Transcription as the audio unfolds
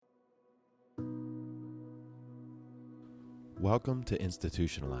Welcome to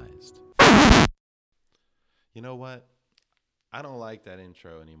Institutionalized. You know what? I don't like that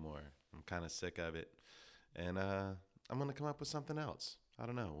intro anymore. I'm kind of sick of it. And I'm going to come up with something else. I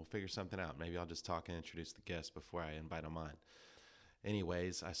don't know. We'll figure something out. Maybe I'll just talk and introduce the guests before I invite them on.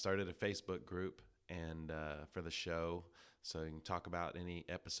 Anyways, I started a Facebook group and for the show, so you can talk about any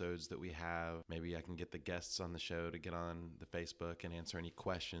episodes that we have. Maybe I can get the guests on the show to get on the Facebook and answer any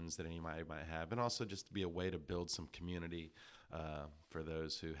questions that anybody might have, and also just to be a way to build some community for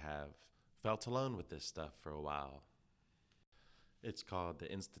those who have felt alone with this stuff for a while. It's called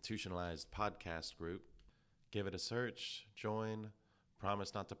the Institutionalized Podcast Group. Give it a search, join,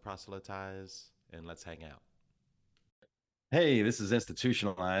 promise not to proselytize, and let's hang out. Hey, this is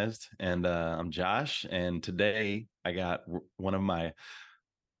Institutionalized, and I'm Josh, and today I got one of my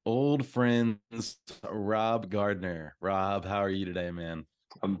old friends, Rob Gardner. Rob, how are you today, man?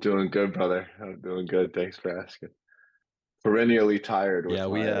 I'm doing good, brother. I'm doing good. Thanks for asking. Perennially tired with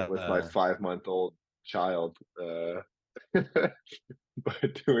my 5-month-old child, but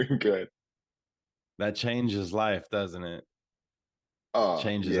doing good. That changes life, doesn't it?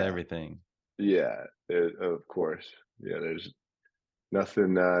 Changes everything. Yeah, of course. Yeah, there's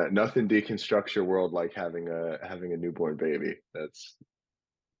nothing deconstructs your world like having a newborn baby.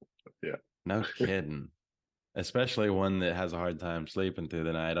 No kidding. Especially one that has a hard time sleeping through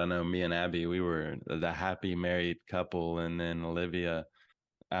the night. I know me and Abby, we were the happy married couple, and then Olivia,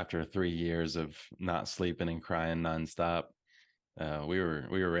 after 3 years of not sleeping and crying nonstop, we were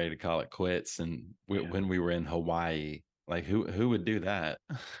ready to call it quits. And when we were in Hawaii, like who would do that?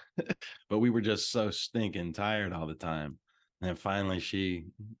 But we were just so stinking tired all the time. And finally, she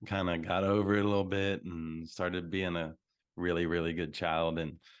kind of got over it a little bit and started being a really, really good child.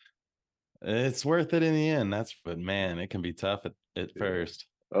 And it's worth it in the end. But man, it can be tough at first.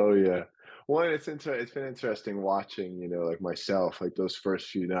 Oh yeah. Well, it's been interesting watching, like myself, like those first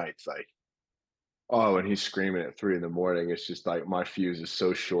few nights, like, oh, and he's screaming at 3 a.m. It's just like my fuse is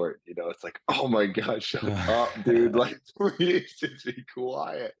so short, it's like, oh my God, shut up, dude. Like, please just be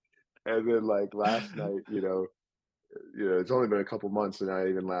quiet. And then like last night, it's only been a couple months, and not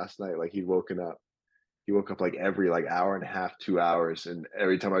even last night, like he woke up like every like hour and a half, 2 hours. And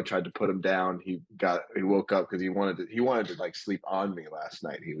every time I tried to put him down, he woke up because he wanted to like sleep on me last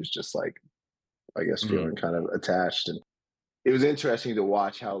night. He was just like, I guess, feeling kind of attached. And it was interesting to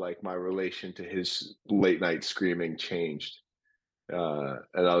watch how like my relation to his late night screaming changed. And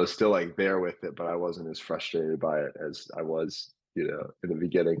I was still like there with it, but I wasn't as frustrated by it as I was, in the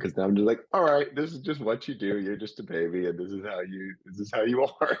beginning. Because now I'm just like, all right, this is just what you do. You're just a baby, and this is how you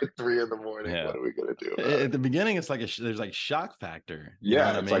are at 3 a.m. Yeah. What are we gonna do? At the beginning, it's like there's like shock factor.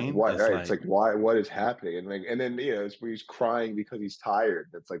 Yeah, it's like what? Right? It's like why? What is happening? And then it's where he's crying because he's tired.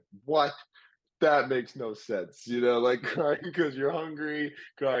 It's like, what? That makes no sense, like crying because you're hungry,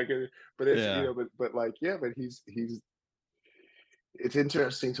 crying, but it's but like but he's it's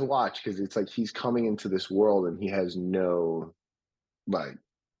interesting to watch because it's like he's coming into this world and he has no like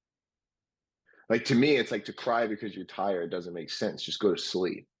to me it's like to cry because you're tired doesn't make sense. Just go to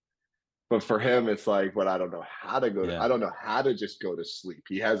sleep. But for him, it's like, but I don't know how to go to, I don't know how to just go to sleep.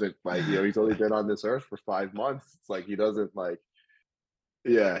 He hasn't like, he's only been on this earth for 5 months. It's like, he doesn't like,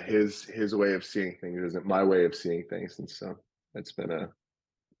 his way of seeing things isn't my way of seeing things. And so it's been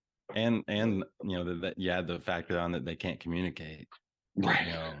and the factor on that they can't communicate,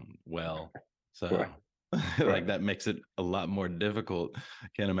 well. So right. like that makes it a lot more difficult. I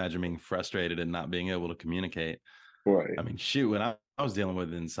can't imagine being frustrated and not being able to communicate. Right. I mean, shoot, when I was dealing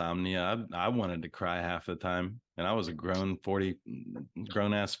with insomnia, I wanted to cry half the time, and I was a grown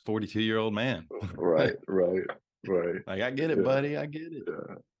ass 42-year-old man. Right. Like, I get it, buddy. I get it.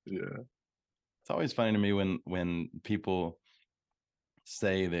 Yeah. It's always funny to me when people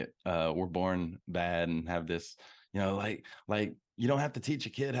say that we're born bad and have this, like you don't have to teach a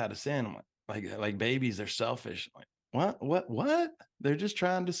kid how to sin. Like babies, they're selfish. Like, what? They're just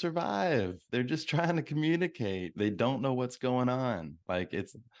trying to survive. They're just trying to communicate. They don't know what's going on. Like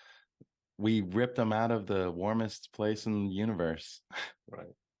we ripped them out of the warmest place in the universe.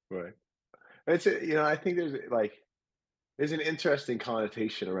 Right. It's I think there's an interesting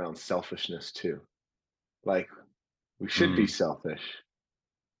connotation around selfishness too. Like we should be selfish.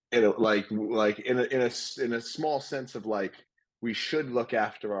 In a small sense of like we should look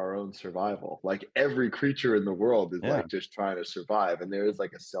after our own survival. Like every creature in the world is like just trying to survive, and there is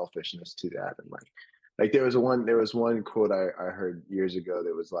like a selfishness to that. And like there was one quote I heard years ago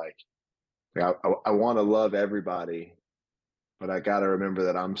that was like I want to love everybody, but I got to remember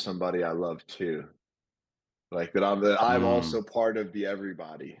that I'm somebody I love too. Like that I'm also part of the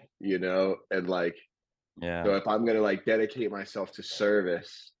everybody, and like Yeah. So if I'm going to like dedicate myself to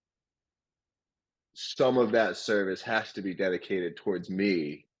service, some of that service has to be dedicated towards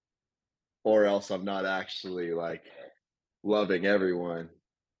me, or else I'm not actually like loving everyone.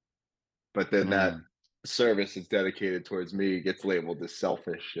 But then that Mm. service is dedicated towards me gets labeled as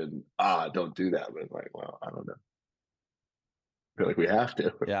selfish and don't do that. But like, well, I don't know. I feel like we have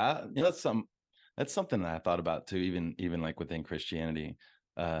to. Yeah, that's something that I thought about too, even like within Christianity.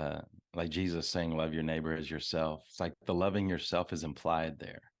 Uh like Jesus saying love your neighbor as yourself. It's like the loving yourself is implied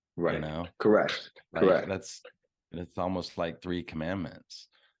there, you Right. know? Correct. Like Correct. that's it's almost like three commandments.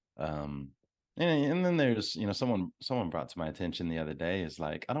 Um and then there's, someone brought to my attention the other day is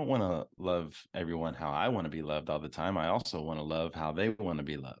like, I don't want to love everyone how I want to be loved all the time. I also want to love how they want to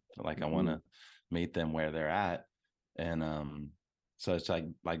be loved. Like I want Mhm. to meet them where they're at. And so it's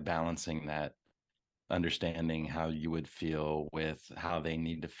like balancing that, understanding how you would feel with how they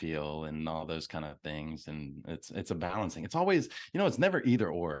need to feel and all those kind of things. And it's a balancing. It's always, it's never either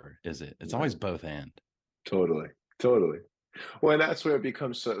or, is it? It's Right. always both and. Totally. Totally. Well, and that's where it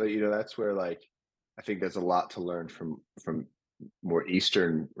becomes so that, that's where like I think there's a lot to learn from more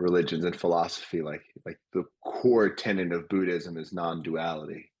Eastern religions and philosophy. Like the core tenet of Buddhism is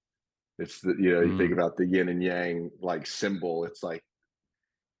non-duality. It's the you think Mm, about the yin and yang like symbol. It's like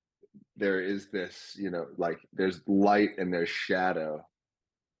there is this, like there's light and there's shadow.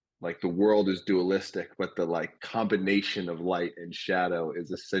 Like the world is dualistic, but the like combination of light and shadow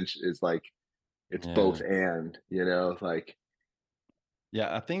is essential is like it's both yeah. and, like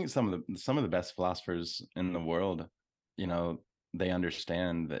Yeah, I think some of the best philosophers in the world, you know, they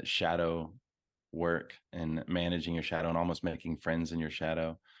understand that shadow work and managing your shadow and almost making friends in your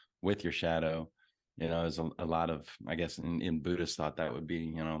shadow with your shadow, is a lot of, I guess, in Buddhist thought that would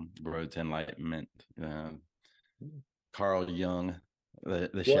be, the road to enlightenment. Carl Jung, the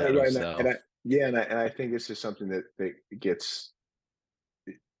well, shadow right, self. yeah, and I think this is something that gets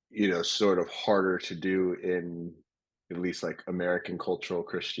sort of harder to do in at least like American cultural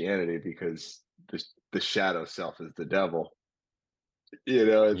Christianity because the shadow self is the devil.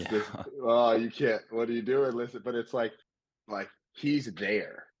 It's Yeah. this. Oh, you can't. What are you doing? Listen, but it's like he's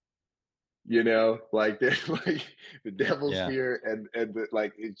there. Like there's like the devil's Yeah. here, and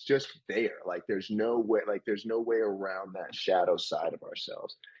like it's just there. Like there's no way around that shadow side of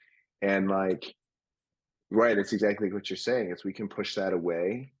ourselves. And like, right, it's exactly what you're saying. It's we can push that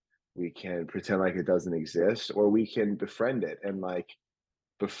away. We can pretend like it doesn't exist, or we can befriend it. And like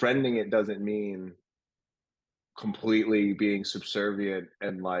befriending it doesn't mean completely being subservient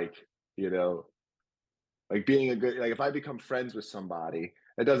and you know, like being a good like if I become friends with somebody,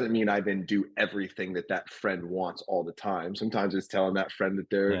 that doesn't mean I then do everything that that friend wants all the time. Sometimes it's telling that friend that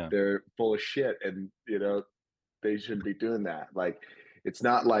they're Yeah. they're full of shit and they shouldn't be doing that. Like it's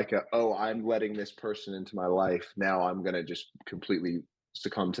not like oh, I'm letting this person into my life. Now I'm gonna just completely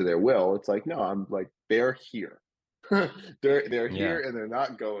succumb to their will. It's like, no, I'm like, they're here. they're here Yeah. and they're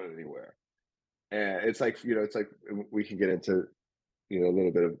not going anywhere. And it's like we can get into, a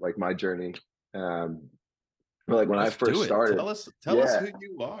little bit of like my journey. Um, but like when I Let's first do it. started, Tell us yeah, who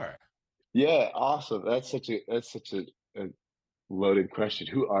you are. yeah, awesome. That's such a loaded question.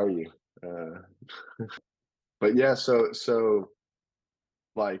 Who are you? Uh, but yeah, so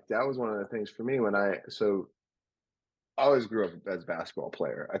like that was one of the things for me when I always grew up as a basketball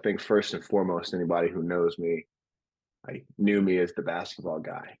player. I think first and foremost, anybody who knows me, like knew me as the basketball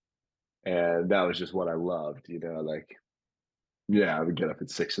guy. And that was just what I loved, like yeah, I would get up at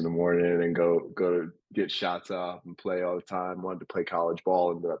 6 in the morning and go to get shots off and play all the time. Wanted to play college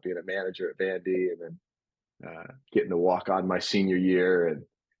ball, ended up being a manager at Vandy, and then getting to walk on my senior year and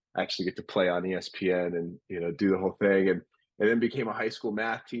actually get to play on ESPN and do the whole thing and then became a high school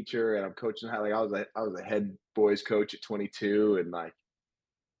math teacher and I'm coaching high like I was a head boys coach at 22 and like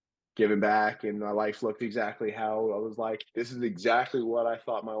giving back and my life looked exactly how I was like this is exactly what I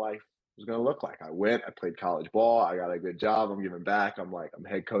thought my life was going to look like. I played college ball, I got a good job, I'm giving back, I'm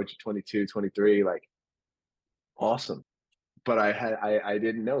head coach at 22, 23, like awesome. But I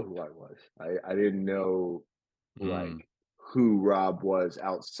didn't know who I was. I didn't know Mm, like who Rob was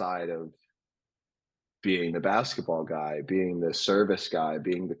outside of being the basketball guy, being the service guy,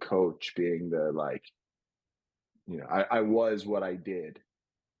 being the coach, being the like, I was what I did,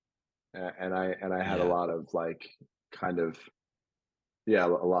 and I had a yeah. lot of like, kind of, yeah, a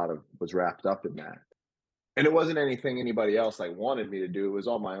lot of was wrapped up in that, and it wasn't anything anybody else like wanted me to do. It was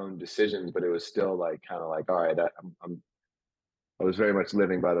all my own decisions, but it was still like kind of like, all right, I was very much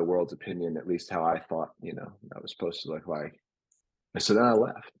living by the world's opinion, at least how I thought, that was supposed to look like. And so then I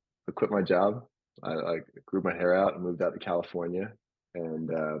left. I quit my job. I grew my hair out and moved out to California.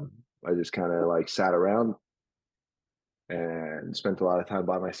 And I just kind of like sat around and spent a lot of time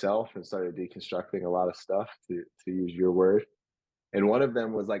by myself and started deconstructing a lot of stuff, to use your word. And one of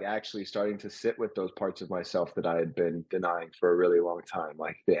them was like actually starting to sit with those parts of myself that I had been denying for a really long time,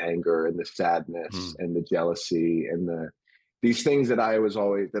 like the anger and the sadness Mm. and the jealousy and these things that I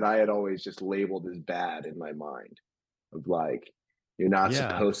had always just labeled as bad in my mind, of like, you're not Yeah.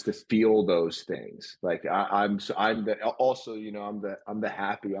 supposed to feel those things. Like I'm the also, I'm the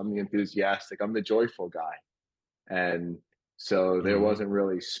happy, I'm the enthusiastic, I'm the joyful guy. And so there Hmm. wasn't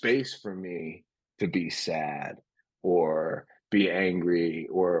really space for me to be sad or be angry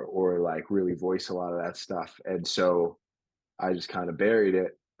or like really voice a lot of that stuff. And so I just kind of buried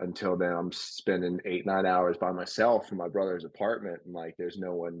it until then. I'm spending 8, 9 hours by myself in my brother's apartment, and like there's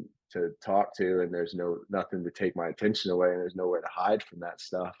no one to talk to, and there's nothing to take my attention away, and there's nowhere to hide from that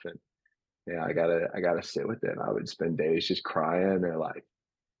stuff. And yeah, I gotta sit with it. And I would spend days just crying or like,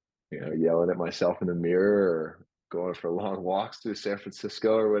 yelling at myself in the mirror or going for long walks through San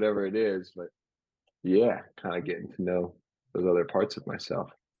Francisco or whatever it is. But yeah, kind of getting to know those other parts of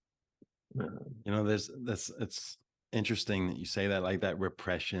myself. Um, There's that's it's interesting that you say that, like that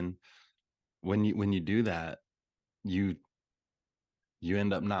repression. When you do that, you you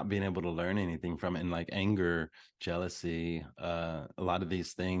end up not being able to learn anything from it. And like anger, jealousy, a lot of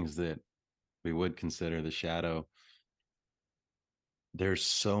these things that we would consider the shadow, there's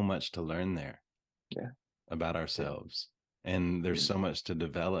so much to learn there yeah, about yeah, ourselves. And there's yeah, so much to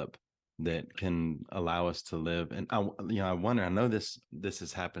develop that can allow us to live. And I wonder, I know this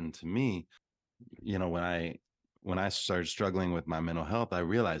has happened to me, when I started struggling with my mental health, I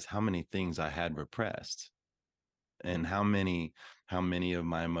realized how many things I had repressed, and how many of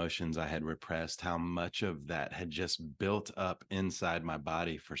my emotions I had repressed, how much of that had just built up inside my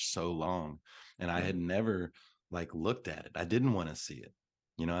body for so long. And I yeah. had never like looked at it. I didn't want to see it.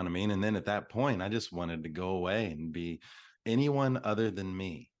 You know what I mean? And then at that point, I just wanted to go away and be anyone other than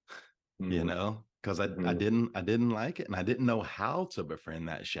me, Mm-hmm, because I, I mm-hmm, didn't I didn't like it, and I didn't know how to befriend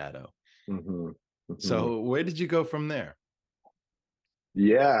that shadow. mm-hmm, mm-hmm. So where did you go from there?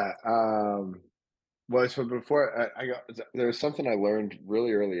 Yeah. Well, so before I got there was something I learned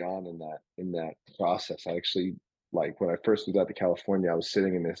really early on in that process. I actually, like, when I first moved out to California, I was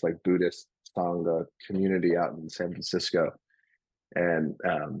sitting in this like Buddhist Sangha community out in San Francisco, and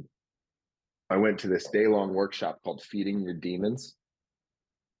I went to this day-long workshop called Feeding Your Demons.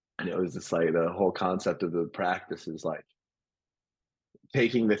 And it was just like the whole concept of the practice is like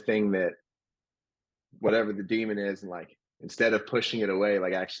taking the thing that, whatever the demon is, and like instead of pushing it away,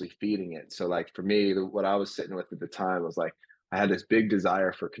 like actually feeding it. So like for me, what I was sitting with at the time was like I had this big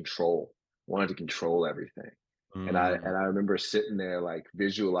desire for control, wanted to control everything. And I Mm. and I remember sitting there like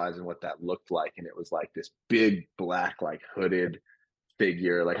visualizing what that looked like, and it was like this big black like hooded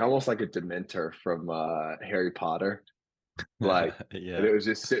figure, like almost like a Dementor from Harry Potter, like, and Yeah. it was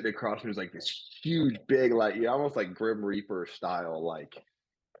just sitting across me. It was like this huge, big, like, yeah, almost like Grim Reaper style, like,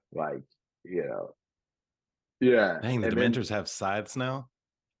 you know, yeah. Dang, the And then, Dementors have scythes now.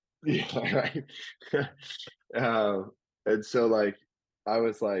 yeah, right. And so, like, I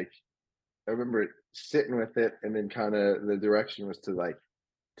was like, I remember sitting with it, and then kind of the direction was to like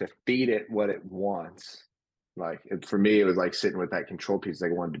to feed it what it wants. Like, for me, it was like sitting with that control piece.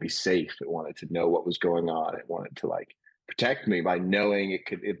 Like, it wanted to be safe. It wanted to know what was going on. It wanted to like protect me by knowing it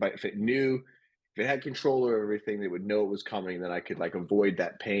could. If it knew, if it had control over everything, it would know it was coming. Then I could like avoid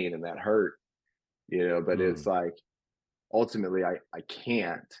that pain and that hurt. But it's Mm. like ultimately, I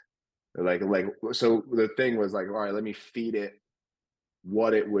can't. Like so the thing was like, all right, let me feed it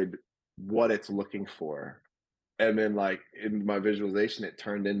what it would what it's looking for. And then like in my visualization, it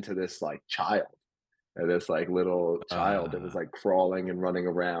turned into this like child, and this like little child that was Uh, like crawling and running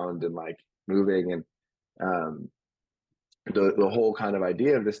around and like moving. And um the whole kind of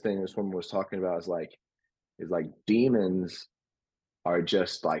idea of this thing this woman was talking about is like demons are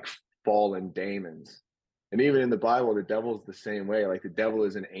just like fallen daemons. And even in the Bible, the devil's the same way. Like the devil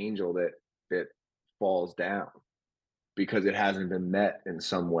is an angel that falls down because it hasn't been met in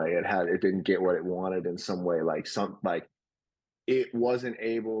some way. It didn't get what it wanted in some way. Like it wasn't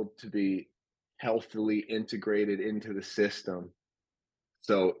able to be healthily integrated into the system.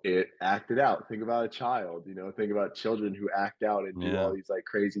 So it acted out. Think about a child, think about children who act out and do all yeah. these like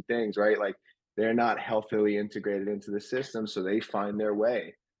crazy things, right? Like they're not healthily integrated into the system. So they find their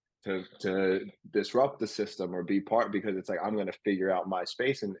way to disrupt the system or be part, because it's like, I'm going to figure out my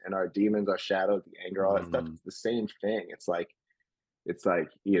space. And our demons, our shadows, the anger, all that stuff, Mm. it's the same thing. It's like,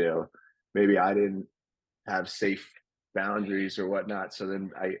 maybe I didn't have safe boundaries or whatnot. So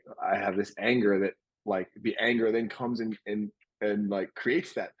then I have this anger that, like, the anger then comes in and like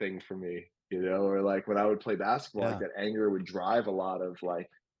creates that thing for me, you know, or like when I would play basketball, like Yeah. that anger would drive a lot of like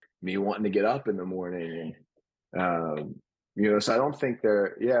me wanting to get up in the morning and you know, so I don't think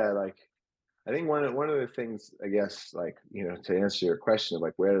they're yeah, like I think one of the things I guess like, you know, to answer your question of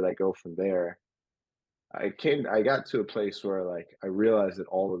like where did I go from there? I got to a place where like I realized that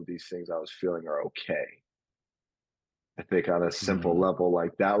all of these things I was feeling are okay. I think on a simple Mm. level,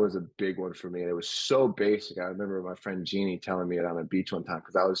 like that was a big one for me. And it was so basic. I remember my friend Jeannie telling me it on a beach one time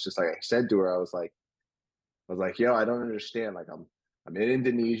because I was just like I said to her, I was like, yo, I don't understand. Like I'm in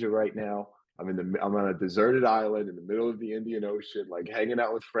Indonesia right now. I'm on a deserted island in the middle of the Indian Ocean, like hanging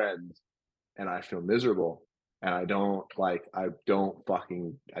out with friends, and I feel miserable. And I don't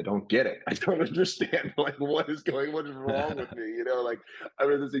get it. I don't understand like what is wrong with me? You know, like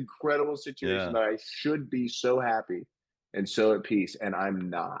I'm in this incredible situation Yeah. that I should be so happy and so at peace, and I'm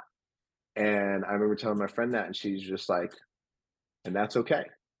not. And I remember telling my friend that, and she's just like, and that's okay.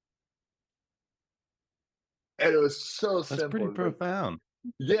 And it was so That's pretty simple. Like, profound.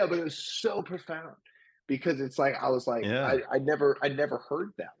 yeah, but it was so profound because it's like I was like, Yeah. I never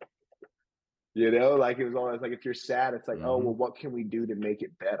heard that. You know, like it was always like if you're sad, it's like, oh Hmm. well, what can we do to make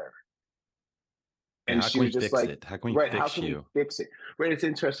it better? Yeah. And How she can we was just fix like, it? How can we right, how fix can we you? fix it? Right. It's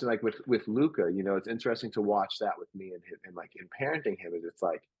interesting, like with Luca, you know, it's interesting to watch that with me and him and like in parenting him is it's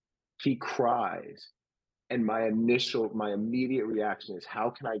like he cries. And my immediate reaction is, how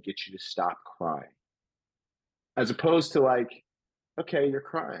can I get you to stop crying? As opposed to like, okay, you're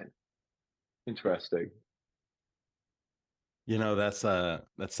crying. Interesting.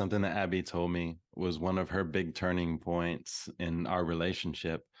 That's something that Abby told me was one of her big turning points in our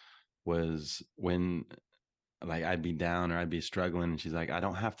relationship was when like I'd be down or I'd be struggling and she's like, I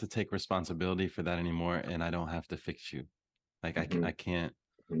don't have to take responsibility for that anymore and I don't have to fix you. Like Hmm. I can't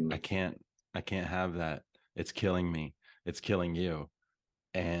I can't have that. It's killing me. It's killing you.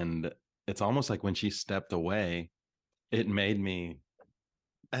 And it's almost like when she stepped away, it made me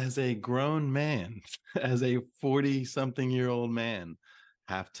as a grown man, as a 40 something year old man,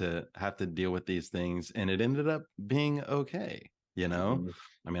 have to deal with these things. And it ended up being okay, you know? Hmm.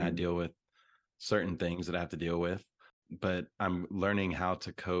 I mean, I Hmm. deal with certain things that I have to deal with, but I'm learning how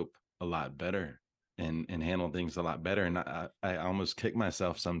to cope a lot better and handle things a lot better. And I almost kick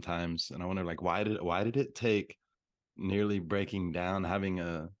myself sometimes and I wonder like why did it take nearly breaking down, having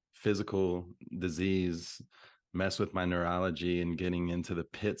a physical disease mess with my neurology and getting into the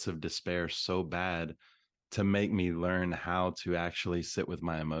pits of despair so bad to make me learn how to actually sit with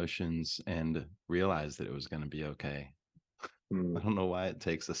my emotions and realize that it was going to be okay. Hmm. I don't know why it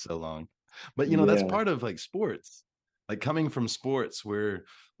takes us so long. But that's Yeah. part of like sports. Like coming from sports, we're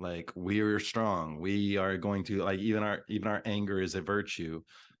strong. We are going to like even our anger is a virtue,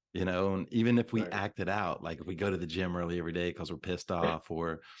 and even if we Right. act it out, like if we go to the gym early every day because we're pissed off,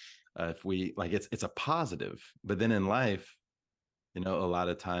 or if we like it's a positive. But then in life, a lot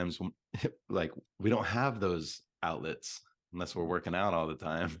of times like we don't have those outlets unless we're working out all the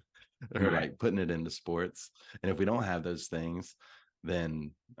time or Right. like putting it into sports. And if we don't have those things,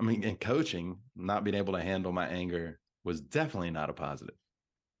 then I mean, in coaching, not being able to handle my anger was definitely not a positive,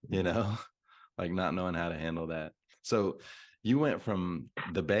 you Mm. know, like not knowing how to handle that. So you went from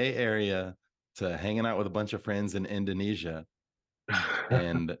the Bay Area to hanging out with a bunch of friends in Indonesia,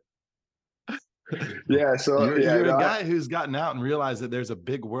 and Yeah. So yeah. you're a No, guy who's gotten out and realized that there's a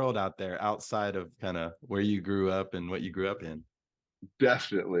big world out there outside of kind of where you grew up and what you grew up in.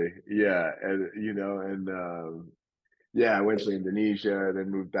 definitely. Yeah. And yeah, I went to Indonesia, then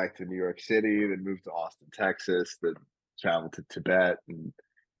moved back to New York City, then moved to Austin, Texas, then traveled to Tibet, and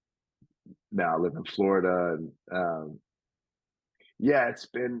now I live in Florida. And yeah, it's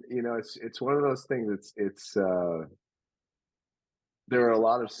been it's one of those things. There are a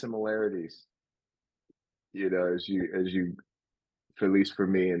lot of similarities, as you for at least for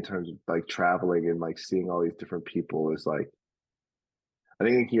me in terms of like traveling and like seeing all these different people is like I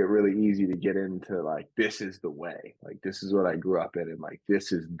think it can get really easy to get into like this is the way, like this is what I grew up in, and like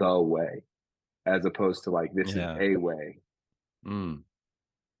this is the way, as opposed to like this is Yeah. a way. Mm.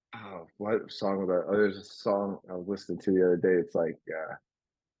 Oh, what song was that? Oh, there's a song I was listening to the other day. It's like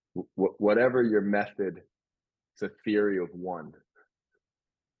whatever your method, it's a theory of one.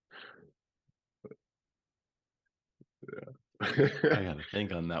 I got to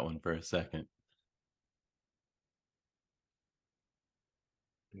think on that one for a second.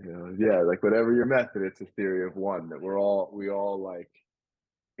 Yeah, like whatever your method, it's a theory of one. That we all like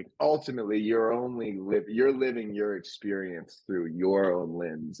ultimately you're living your experience through your own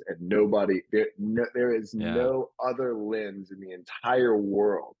lens, and there is Yeah. no other lens in the entire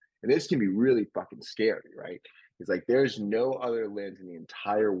world. And this can be really fucking scary, right? He's like, there's no other lens in the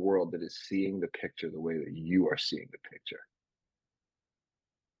entire world that is seeing the picture the way that you are seeing the picture.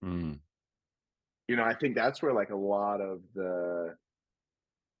 Mm. I think that's where like a lot of the,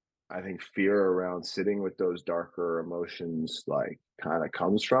 I think fear around sitting with those darker emotions like kind of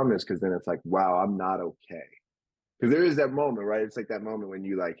comes from, is because then it's like, wow, I'm not okay. Because there is that moment, right? It's like that moment when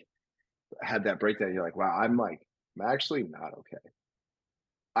you like had that breakdown. You're like, wow, I'm actually not okay.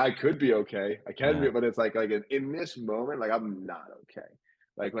 I could be okay. I can be, Yeah. but it's like in this moment, like I'm not okay.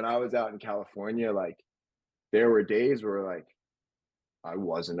 Like when I was out in California, like there were days where like I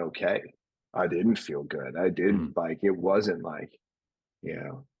wasn't okay. I didn't feel good. I Mm. didn't like it wasn't like,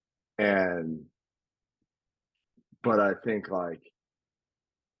 and but I think like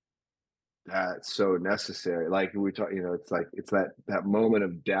that's so necessary. Like we talk, it's like it's that moment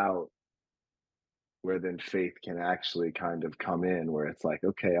of doubt where then faith can actually kind of come in, where it's like,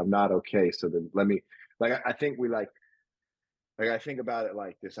 okay, I'm not okay. So then let me, like, I think we like I think about it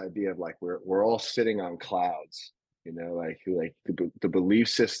like this idea of like we're all sitting on clouds, like the belief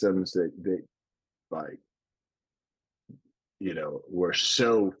systems that like we're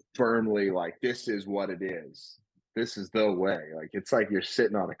so firmly like this is what it is. This is the way. Like it's like you're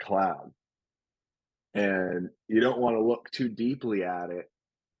sitting on a cloud and you don't want to look too deeply at it.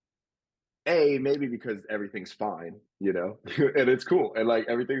 Maybe because everything's fine, and it's cool and like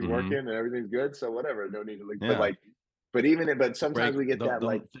everything's working Hmm. and everything's good. So whatever, no need to like, but Yeah. like, but sometimes we get that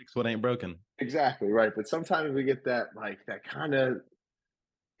like Don't fix what ain't broken. exactly right. But sometimes we get that like that kind of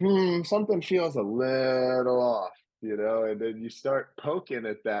something feels a little off, and then you start poking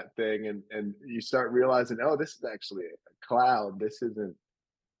at that thing and you start realizing, oh, this is actually a cloud. This isn't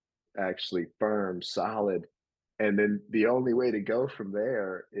actually firm, solid. And then the only way to go from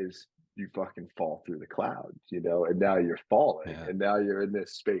there is you fucking fall through the clouds, and now you're falling. Yeah. And now you're in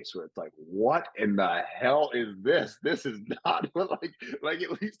this space where it's like, what in the hell is this? This is not what like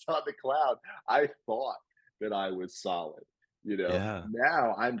at least on the cloud, I thought that I was solid. Yeah.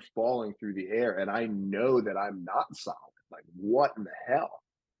 Now I'm falling through the air and I know that I'm not solid. Like, what in the hell?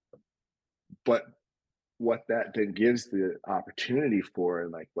 But what that then gives the opportunity for,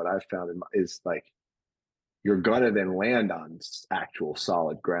 and like what I've found is like you're gonna then land on actual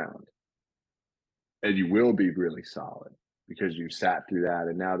solid ground, and you will be really solid because you sat through that,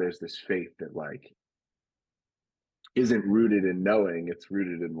 and now there's this faith that like isn't rooted in knowing, it's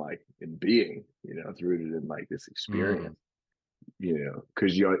rooted in like in being, it's rooted in like this Mm. experience,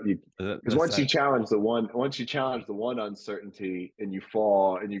 because because That's that. once you challenge the one uncertainty and you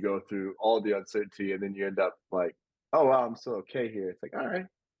fall and you go through all the uncertainty and then you end up like, oh wow, I'm still okay here. It's like, all right,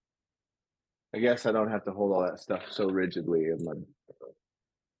 I guess I don't have to hold all that stuff so rigidly and like,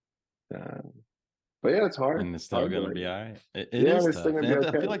 uh, but yeah, it's hard. And it's It's still hard, but gonna like, be all right. It yeah, is it's still tough. gonna be And I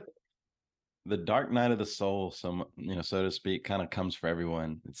okay. feel like the dark night of the soul, so to speak, kind of comes for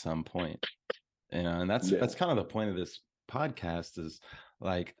everyone at some point. And that's Yeah. kind of the point of this podcast is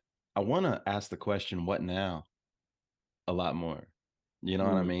like I want to ask the question, what now? A lot more. You know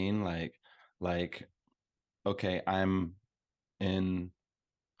what I Mm. mean? Like, okay, in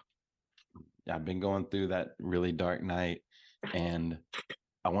I've been going through that really dark night and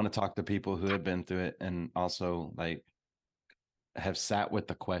I want to talk to people who have been through it and also like have sat with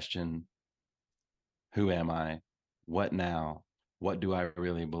the question, who am I? What now? What do I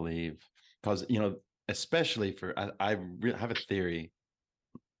really believe? Because, especially have a theory.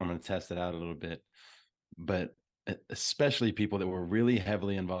 I'm going to test it out a little bit, but especially people that were really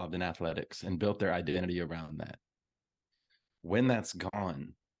heavily involved in athletics and built their identity around that. When that's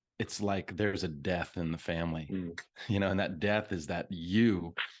gone, it's like there's a death in the family, Mm. and that death is that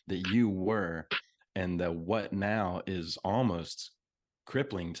you were, and the what now is almost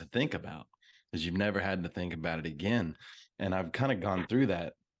crippling to think about because you've never had to think about it again. And I've kind of gone through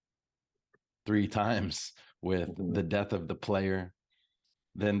that 3 times with Mm-hmm. the death of the player,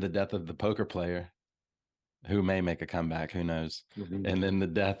 then the death of the poker player who may make a comeback, who knows, Mm-hmm. and then the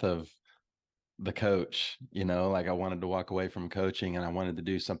death of the coach. Like I wanted to walk away from coaching and I wanted to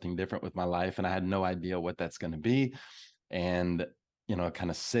do something different with my life and I had no idea what that's going to be. And kind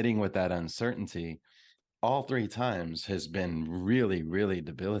of sitting with that uncertainty all 3 times has been really, really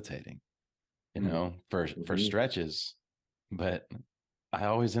debilitating, for Mm-hmm. stretches, but I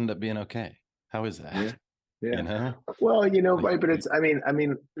always end up being okay. How is that? Yeah. Yeah. you know Well, like right, but it's,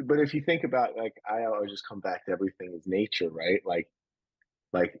 but if you think about like, I always just come back to everything is nature, right? Like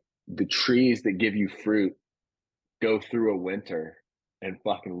the trees that give you fruit go through a winter and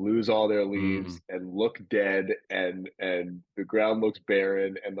fucking lose all their leaves mm, and look dead and the ground looks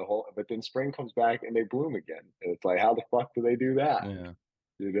barren and but then spring comes back and they bloom again. And it's like, how the fuck do they do that? yeah,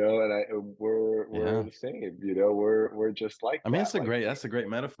 And we're Yeah. the same, we're just like I mean, that. Like, that's a great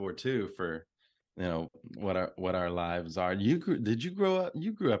metaphor too for, what our lives are. Did you grew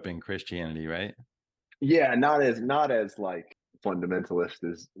up in Christianity, right? yeah, not as like fundamentalist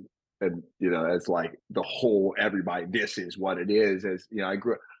as, and as like the whole everybody, this is what it is. As I Yeah.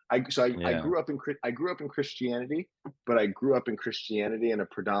 grew up in Christianity, but I grew up in Christianity in a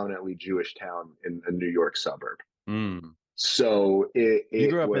predominantly Jewish town in a New York suburb. Mm. So You it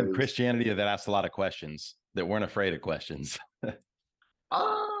grew up in was Christianity that asked a lot of questions, that weren't afraid of questions.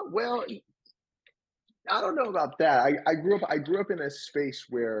 well, I don't know about that. I grew up in a space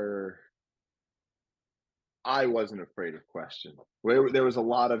where I wasn't afraid of question. Where there was a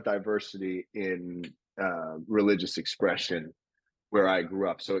lot of diversity in religious expression where I grew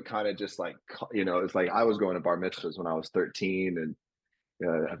up. So it kind of just like, it's like I was going to bar mitzvahs when I was 13, and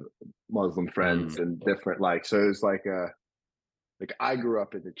Muslim friends Mm. and different, like, so it was like I grew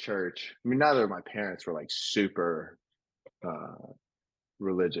up in the church. I mean, neither of my parents were like super uh,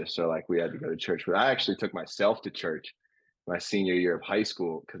 religious, so like we had to go to church. But I actually took myself to church my senior year of high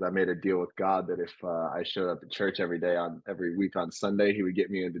school because I made a deal with God that if I showed up at church every week on Sunday, He would get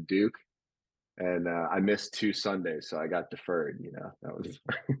me into Duke. And I missed 2 Sundays, so I got deferred. That was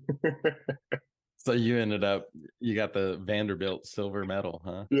So you got the Vanderbilt silver medal,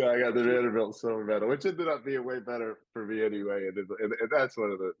 huh? yeah, I got the Vanderbilt silver medal, which ended up being way better for me anyway. And that's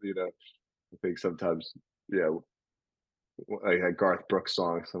one of the, I think sometimes, yeah, like a Garth Brooks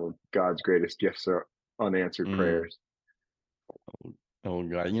song, some of God's greatest gifts are unanswered Mm. prayers. Oh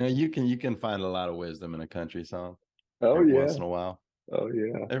God, you can find a lot of wisdom in a country song Oh every once yeah, in a while. oh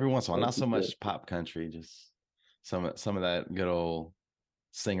yeah, Every once in a while, not that's a so good. much pop country, just some of that good old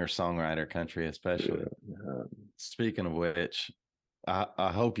singer songwriter country, especially. Yeah, Speaking of which,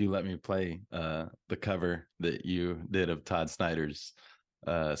 I hope you let me play the cover that you did of Todd Snyder's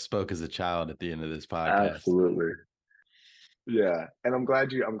 "Spoke as a Child" at the end of this podcast. absolutely. Yeah, and I'm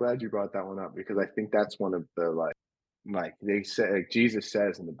glad you brought that one up because I think that's one of the like they say, like Jesus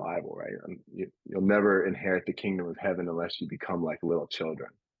says in the Bible, right? You'll never inherit the kingdom of heaven unless you become like little children,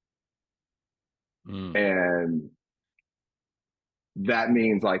 Mm. and that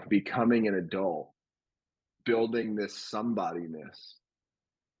means like becoming an adult, building this somebodyness,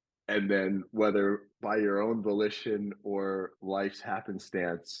 and then whether by your own volition or life's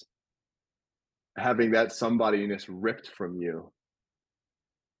happenstance, having that somebodyness ripped from you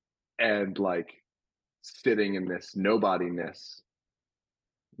and like sitting in this nobodiness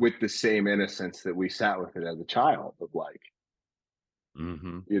with the same innocence that we sat with it as a child of like,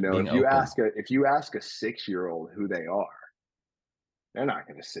 Hmm. if Being you open. ask a 6-year old who they are, they're not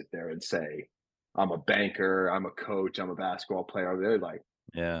going to sit there and say, I'm a banker, I'm a coach, I'm a basketball player. They're like,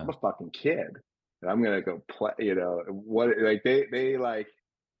 I'm Yeah. a fucking kid, and I'm going to go play. What, like, they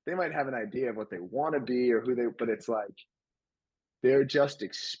might have an idea of what they want to be or who they, but it's like they're just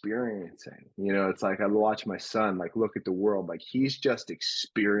experiencing. It's like I watch my son like look at the world, like he's just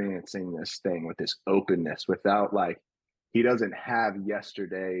experiencing this thing with this openness without like he doesn't have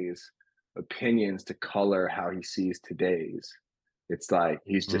yesterday's opinions to color how he sees today's. It's like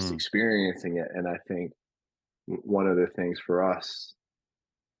he's just Mm. experiencing it. And I think one of the things for us,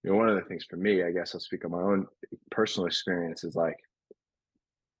 one of the things for me, I guess I'll speak on my own personal experience, is like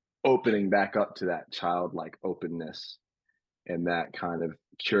opening back up to that childlike openness and that kind of Yeah.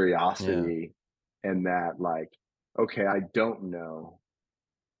 curiosity, and that like, okay, I don't know,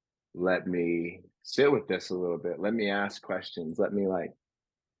 let me sit with this a little bit, let me ask questions, let me like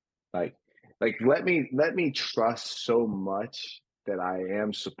let me trust so much that I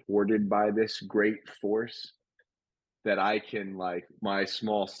am supported by this great force that I can, like, my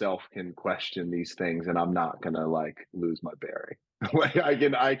small self can question these things and I'm not gonna like lose my bearing. Like I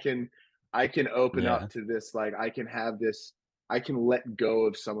can open up Yeah. to this, like I can have this, I can let go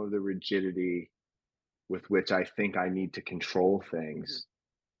of some of the rigidity with which I think I need to control things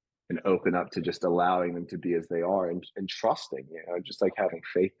and open up to just allowing them to be as they are, and trusting, just like having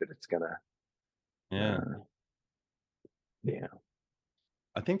faith that it's gonna Yeah. uh yeah.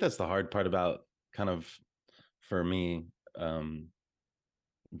 I think that's the hard part about, kind of, for me, um,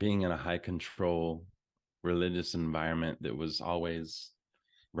 being in a high control religious environment that was always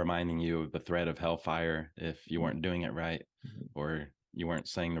reminding you of the threat of hellfire if you weren't doing it right, Mhm. or you weren't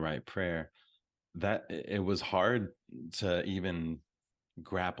saying the right prayer. That it was hard to even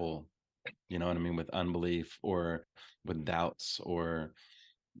grapple, you know what I mean, with unbelief or with doubts, or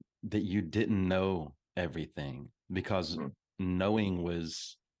that you didn't know everything, because Mhm. knowing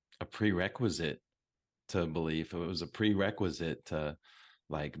was a prerequisite to belief. It was a prerequisite to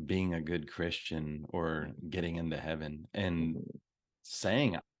like being a good Christian or getting into heaven. And Mhm.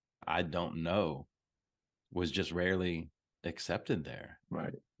 saying I don't know was just rarely accepted there.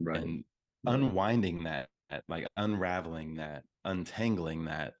 Right. Right. And Right. unwinding that, like unraveling that, untangling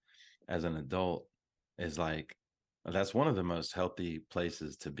that as an adult is like, that's one of the most healthy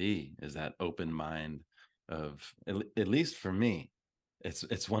places to be, is that open mind of, at least for me,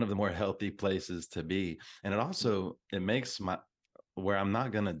 it's one of the more healthy places to be. And it also, it makes my, where I'm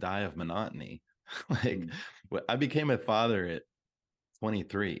not going to die of monotony. Like, Mm. I became a father at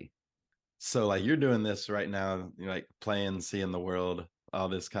 23. So like, you're doing this right now, you're like playing, seeing the world, all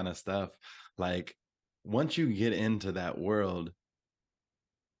this kind of stuff. Like, once you get into that world,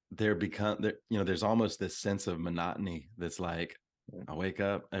 there's almost this sense of monotony that's like, Yeah. I wake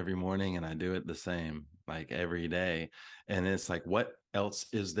up every morning and I do it the same, like every day. And it's like, what else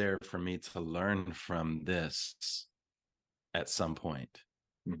is there for me to learn from this at some point,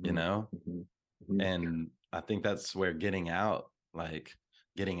 you Mhm. know? Mhm. Mhm. And I think that's where getting out, like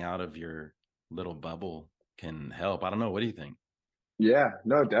getting out of your little bubble, can help. I don't know. What do you think? Yeah,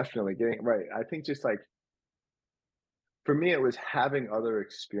 no, definitely getting right. I think just like for me, it was having other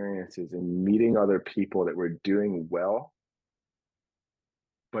experiences and meeting other people that were doing well,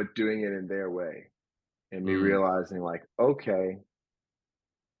 but doing it in their way. And me Mm, realizing like, okay,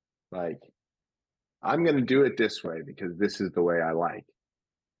 like I'm going to do it this way because this is the way I like,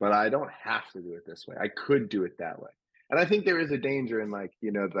 but I don't have to do it this way. I could do it that way. And I think there is a danger in like,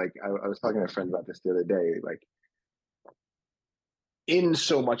 like I was talking to a friend about this the other day, like in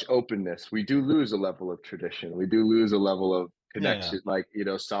so much openness, we do lose a level of tradition. We do lose a level of yeah. connection, like,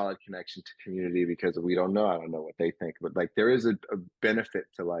 solid connection to community because we don't know. I don't know what they think, but like there is a benefit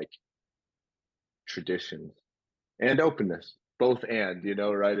to like traditions and openness, both and,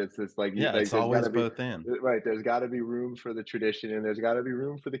 right? It's just like, Yeah. like It's there's got always to be, both in. right. There's got to be room for the tradition and there's got to be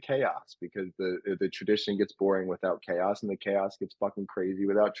room for the chaos because the tradition gets boring without chaos and the chaos gets fucking crazy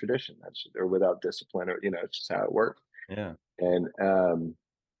without tradition. Or without discipline or, it's just how it works. Yeah. And,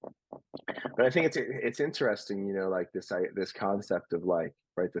 but I think it's interesting, like this concept of like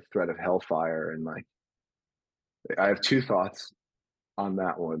right the threat of hellfire and like I have two thoughts on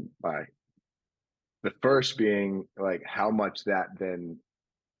that one. By the first being like how much that then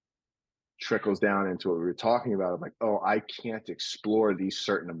trickles down into what we were talking about of like, oh, I can't explore these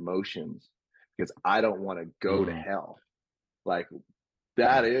certain emotions because I don't want to go to Mm, hell. Like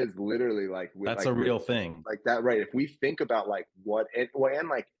that yeah. is literally like That's a real thing. like that, right? If we think about like what it well, and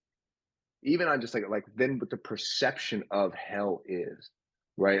like even on just like then what the perception of hell is,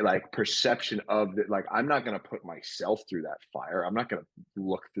 right? Like perception of that, like I'm not gonna put myself through that fire. I'm not gonna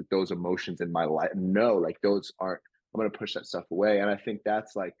look through those emotions in my life. No, like those aren't. I'm gonna push that stuff away. And I think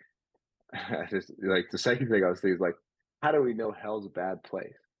that's like just like the second thing I was thinking is like, how do we know hell's a bad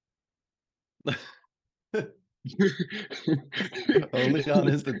place? Only on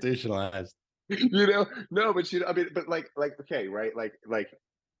institutionalized. No, but I mean, but like okay, right? Like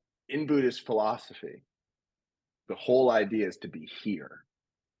in Buddhist philosophy, the whole idea is to be here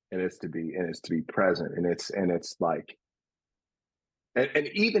and it's to be present and it's like and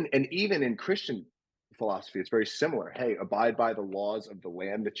even in Christian philosophy it's very similar. Hey, abide by the laws of the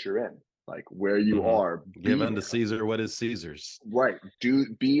land that you're in, like where you Hmm. are, Give be unto there, Caesar what is Caesar's. right? Do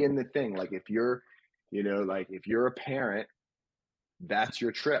be in the thing. Like if you're like if you're a parent, that's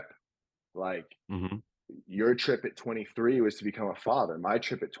your trip. Like Hmm. your trip at 23 was to become a father, my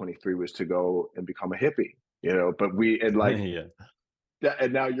trip at 23 was to go and become a hippie, but we and like Yeah. that,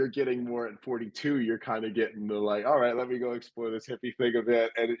 and now you're getting more at 42. You're kind of getting the like, all right, let me go explore this hippie thing a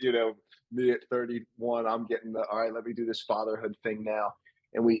bit. And me at 31, I'm getting the all right, let me do this fatherhood thing now.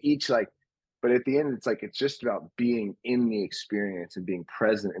 And we each like, but at the end, it's like it's just about being in the experience and being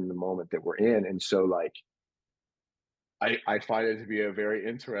present in the moment that we're in. And so like I find it to be a very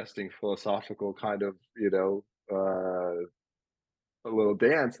interesting philosophical kind of, a little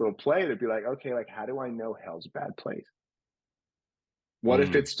dance, a little play to be like, okay, like how do I know hell's a bad place? What if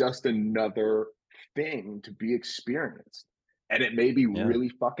Mm, it's just another thing to be experienced? And it may be yeah. really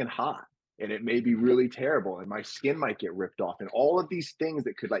fucking hot and it may be really terrible and my skin might get ripped off and all of these things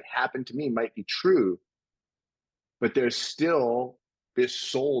that could like happen to me might be true, but there's still this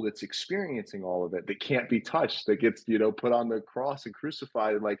soul that's experiencing all of it that can't be touched, that gets, put on the cross and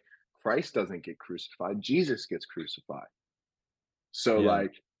crucified. And like Christ doesn't get crucified, Jesus gets crucified. So Yeah.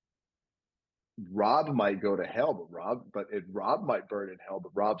 like Rob might go to hell, Rob might burn in hell,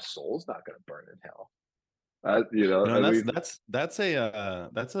 but Rob's soul's not going to burn in hell. And At that's least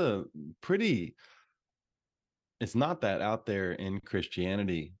that's a pretty, it's not that out there in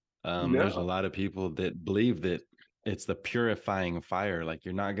Christianity. There's a no. lot of people that believe that it's the purifying fire. Like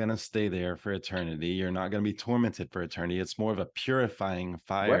you're not going to stay there for eternity. You're not going to be tormented for eternity. It's more of a purifying Right,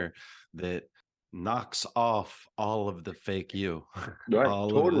 fire that knocks off all of the fake you, right,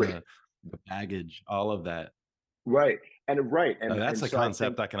 all of totally. the baggage, all of that. Right. And right. That's And a so I think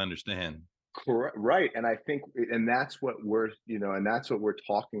concept I can understand. correct, right. And I think, and that's what we're, and that's what we're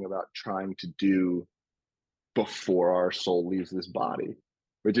talking about trying to do before our soul leaves this body,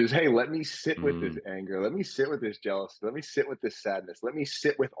 which is, hey, let me sit with this Mm, anger. Let me sit with this jealousy. Let me sit with this sadness. Let me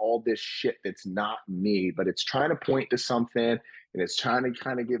sit with all this shit that's not me, but it's trying to point to something and it's trying to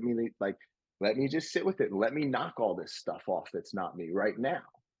kind of give me the, like, let me just sit with it and let me knock all this stuff off that's not me right now,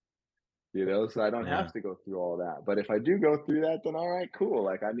 so I don't yeah. have to go through all that. But if I do go through that, then all right, cool.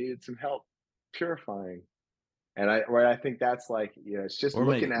 Like I needed some help purifying. And I think that's like, it's just Or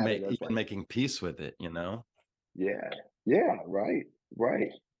looking at it as even like, making peace with it, you know? yeah, yeah, right,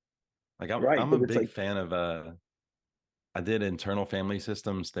 right, Like right. I'm a Because it's big like, fan of I did internal family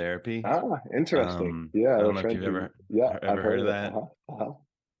systems therapy. interesting. Yeah, I I have don't a know if friend you've who, yeah, I've ever heard heard of of it. that.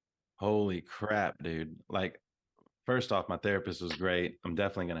 Holy crap, dude. Like, first off, my therapist was great. I'm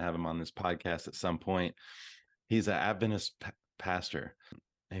definitely going to have him on this podcast at some point. He's an Adventist pastor.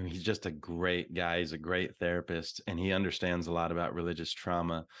 And he's just a great guy. He's a great therapist, and he understands a lot about religious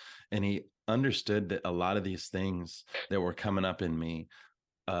trauma. And he understood that a lot of these things that were coming up in me,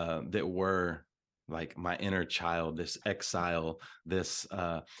 that were like my inner child, this exile, this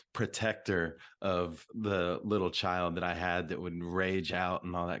protector of the little child that I had that would rage out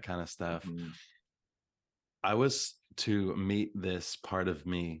and all that kind of stuff. Mhm. I was to meet this part of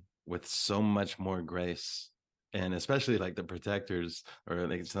me with so much more grace. And especially like the protectors, or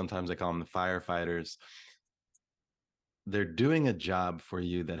like sometimes they call them the firefighters, they're doing a job for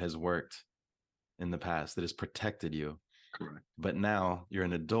you that has worked in the past, that has protected you. Correct, But now you're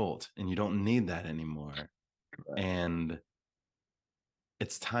an adult and you don't need that anymore. correct. And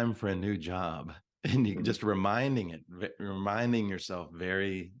it's time for a new job. And you Mhm. just reminding yourself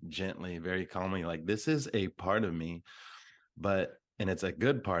very gently, very calmly, like this is a part of me, and it's a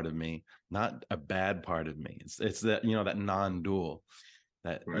good part of me, not a bad part of me. It's that, that non-dual,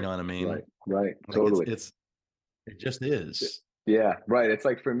 that, you Right, know what I right, mean? right. Like Totally. it just is. Yeah, right. It's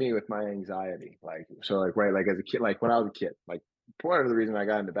like for me with my anxiety, like so, like right, like as a kid, like when I was a kid, like part of the reason I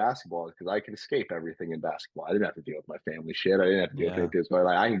got into basketball is because I could escape everything in basketball. I didn't have to deal with my family shit. I didn't have to deal with Yeah. anything. So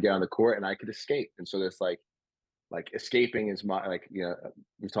like I could get on the court and I could escape. And so this like escaping is my like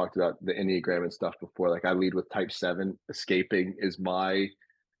we've talked about the Enneagram and stuff before. Like I lead with type 7. Escaping is my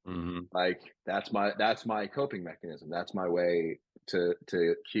Hmm. like that's my coping mechanism. That's my way to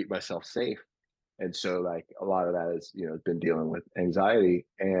keep myself safe. And so like a lot of that is been dealing with anxiety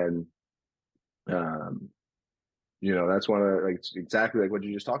and um that's one of the, like exactly like what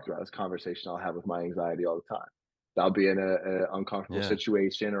you just talked about. This conversation I'll have with my anxiety all the time. I'll be in a uncomfortable Yeah.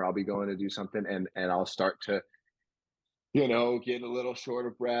 situation or I'll be going to do something and I'll start to get a little short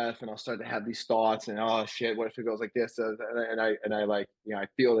of breath and I'll start to have these thoughts and oh shit, what if it goes like this? And I like, I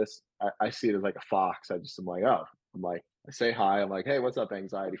feel this, I see it as like a fox. I'm like, oh, I'm like, I say hi. I'm like, hey, what's up,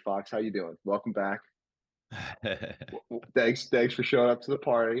 anxiety fox? How you doing? Welcome back. Thanks for showing up to the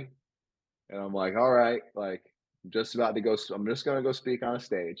party. And I'm like, all right, like I'm just gonna go speak on a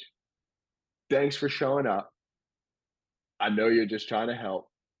stage. Thanks for showing up. I know you're just trying to help.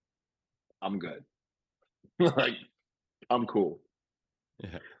 I'm good. Like, I'm cool.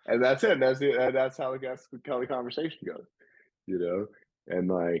 Yeah. And that's it. That's how the conversation goes, you know? And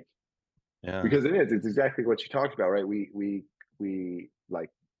like, Yeah. because it's exactly what you talked about, right? We like,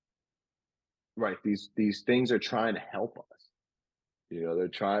 right. These things are trying to help us.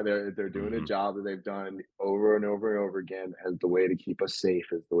 They're doing a Hmm. job that they've done over and over and over again as the way to keep us safe,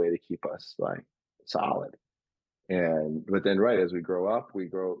 as the way to keep us like solid. And but then right as we grow up,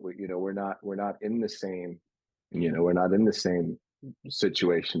 we're not in the same,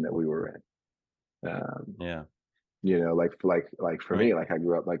 situation that we were in. Yeah. Like for Right. me, like I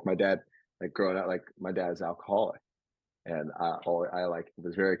grew up like my dad, like growing up, like my dad's alcoholic, and I like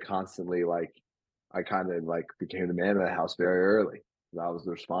was very constantly like I kind of like became the man of the house very early. I was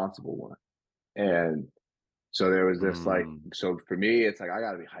the responsible one, and so there was this like Mm, so for me, it's like I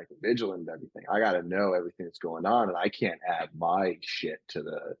got to be hyper vigilant of everything. I got to know everything that's going on, and I can't add my shit to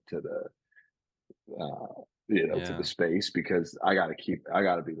the yeah. space because I got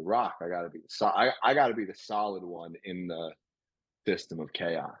to be the rock. I got to be the solid one in the system of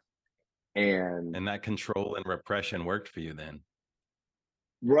chaos. And And that control and repression worked for you then.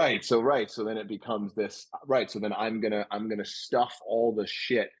 right, so then it becomes this right. So then I'm gonna stuff all the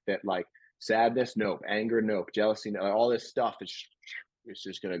shit that like sadness, nope, anger, nope, jealousy, no, all this stuff. It's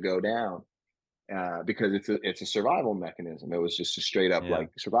just gonna go down, because it's a survival mechanism. It was just a straight up Yeah. like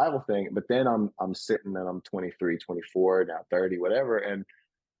survival thing. But then I'm sitting and I'm 23, 24, now 30, whatever, and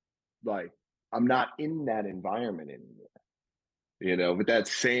like I'm not in that environment anymore. But that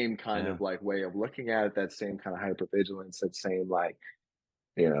same kind Yeah. of like way of looking at it, that same kind of hypervigilance, that same like,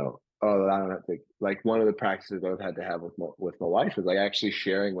 oh, I don't have to, like one of the practices I've had to have with my wife is like actually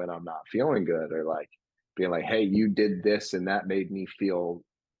sharing when I'm not feeling good, or like being like, hey, you did this and that made me feel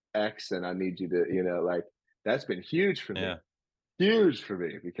X, and I need you to, like that's been huge for me. Yeah. Huge for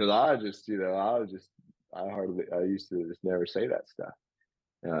me because I used to just never say that stuff.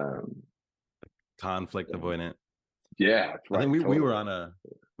 Um, Conflict so, avoidant. yeah, I think right, we were totally.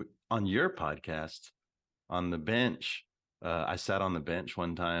 on your podcast on the bench. I sat on the bench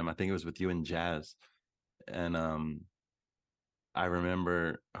one time. I think it was with you and Jazz. And I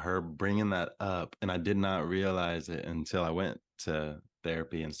remember her bringing that up, and I did not realize it until I went to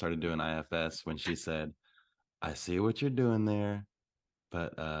therapy and started doing IFS, when she said, I see what you're doing there,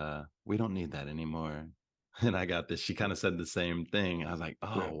 but we don't need that anymore. And I got this. She kind of said the same thing. I was like,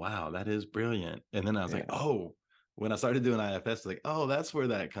 Yeah, oh, wow, that is brilliant. And then I was like, yeah, oh, when I started doing IFS, like, oh, that's where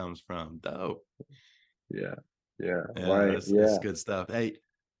that comes from. Dope. yeah, yeah, Yeah, right, it's yeah. good stuff. Hey,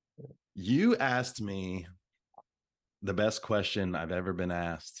 you asked me the best question I've ever been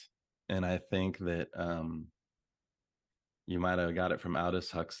asked. And I think that you might have got it from Aldous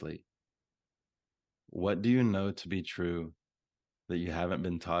Huxley. What do you know to be true that you haven't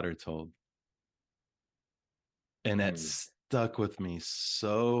been taught or told? And it Mm, stuck with me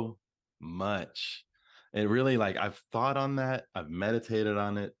so much. It really, like, I've thought on that, I've meditated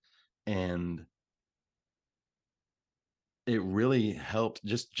on it, and it really helped.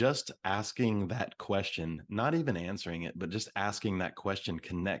 Just asking that question, not even answering it, but just asking that question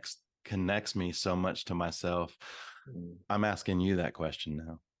connects me so much to myself. mm. I'm asking you that question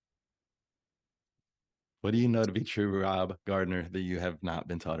now. What do you know to be true, Rob Gardner, that you have not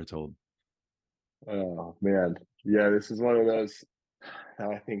been taught or told? Oh man, yeah, this is one of those that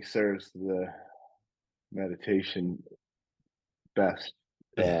I think serves the meditation best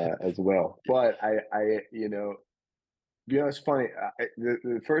Yeah. as well. But it's funny.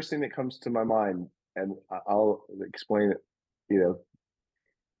 The first thing that comes to my mind, and I'll explain it, you know,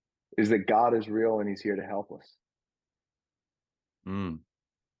 is that God is real and He's here to help us. Mm,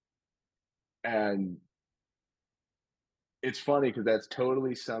 And it's funny because that's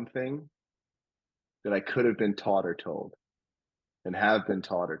totally something that I could have been taught or told, and have been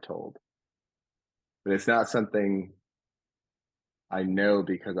taught or told. But it's not something I know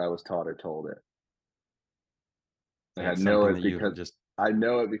because I was taught or told it. Like I it's know something it that you've because just,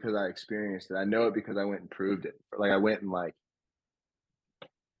 I experienced it. I know it because I went and proved it. Like I went and like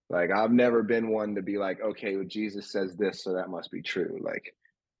I've never been one to be like, okay, well, Jesus says this, so that must be true. Like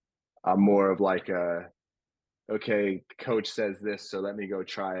I'm more of like a, okay, coach says this, so let me go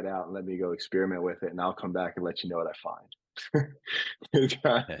try it out and let me go experiment with it, and I'll come back and let you know what I find. it's,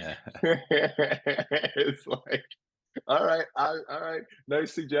 yeah. it's like, all right,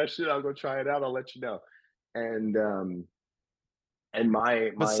 nice suggestion. I'll go try it out. I'll let you know. And and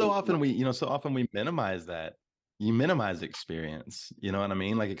But so often we minimize that. You minimize experience. You know what I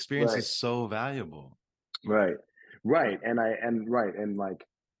mean? Like, experience right, is so valuable. right, right, and like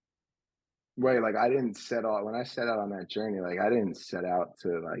right, like I didn't set out when I set out on that journey. Like I didn't set out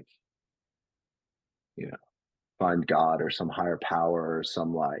to like you know find God or some higher power or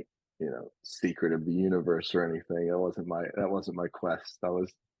some like secret of the universe or anything. That wasn't my quest. I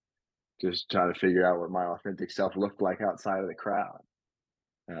was just trying to figure out what my authentic self looked like outside of the crowd.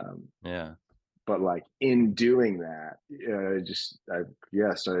 Um, Yeah. but like in doing that,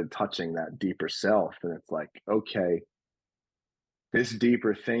 I started touching that deeper self, and it's like, okay, this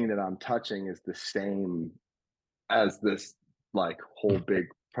deeper thing that I'm touching is the same as this like whole big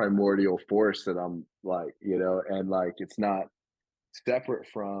primordial force that I'm like, and like it's not separate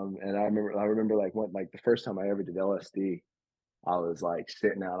from. And I remember like the first time I ever did LSD, I was like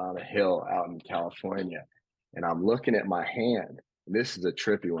sitting out on a hill out in California, and I'm looking at my hand. And this is a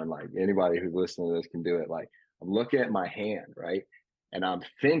trippy one. Like anybody who's listening to this can do it. Like I'm looking at my hand, right? And I'm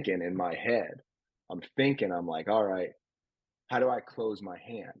thinking in my head, I'm like, all right, how do I close my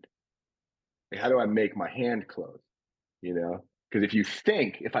hand? Like, how do I make my hand close? Because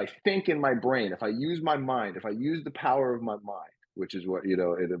if I think in my brain, if I use my mind, if I use the power of my mind, which is what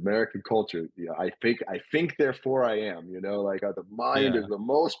in American culture, I think therefore I am. Like the mind is Yeah. the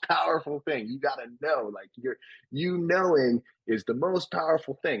most powerful thing. You got to know, like you knowing is the most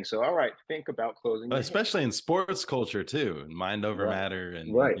powerful thing. So all right, think about closing your hand. Especially in sports culture too, mind over Right, matter,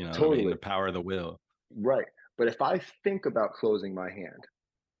 and right, you know what I mean, totally the power of the will. right. But if I think about closing my hand,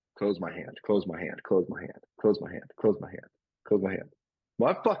 close my hand, close my hand, close my hand, close my hand, close my hand, close my hand.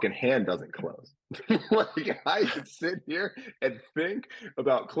 My fucking hand doesn't close. Like I could sit here and think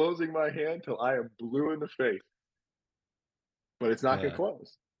about closing my hand till I am blue in the face, but it's not gonna Yeah.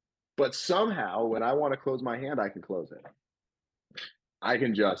 close. But somehow when I want to close my hand, I can close it. I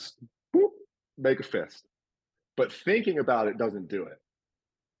can just whoop, make a fist. But thinking about it doesn't do it.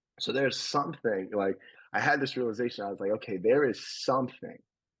 So there's something like I had this realization. I was like, okay, there is something.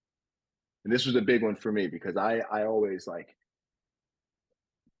 And this was a big one for me because I always like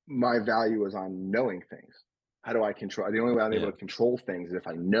my value is on knowing things. How do I control? The only way I'm able Yeah. to control things is if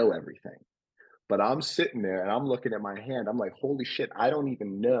I know everything. But I'm sitting there and I'm looking at my hand. I'm like, holy shit, I don't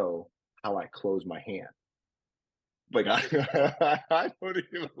even know how I close my hand. Like I don't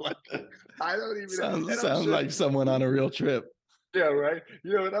even like I don't even Sounds and I'm sounds sure like someone on a real trip. yeah, right.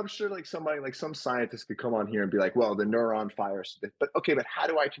 You know, and I'm sure like somebody like some scientist could come on here and be like, well, the neuron fires. But okay, but how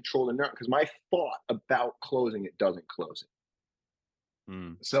do I control the neuron? Because my thought about closing it doesn't close it.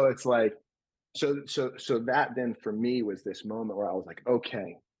 Mm. So it's like so that then for me was this moment where I was like,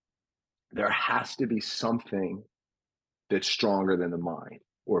 okay, there has to be something that's stronger than the mind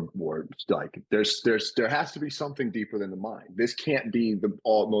or like there has to be something deeper than the mind. This can't be the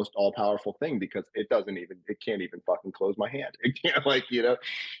most all powerful thing because it can't even fucking close my hand. It can't like, you know.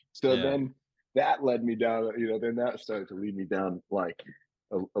 So Yeah. then that led me down, you know, then that started to lead me down like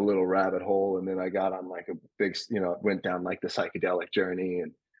a little rabbit hole. And then I got on like a big, you know, went down like the psychedelic journey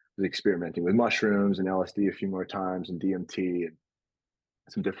and was experimenting with mushrooms and LSD a few more times and DMT and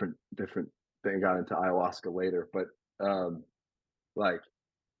some different thing. Got into ayahuasca later. But like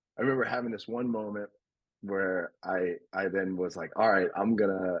I remember having this one moment where I then was like, all right, I'm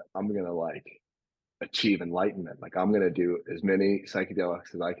gonna like achieve enlightenment. Like I'm gonna do as many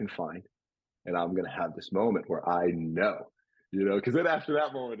psychedelics as I can find, and I'm gonna have this moment where I know, you know, because then after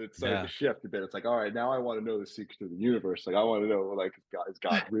that moment it started to Yeah. shift a bit. It's like, all right, now I want to know the secrets of the universe. Like I want to know, like, is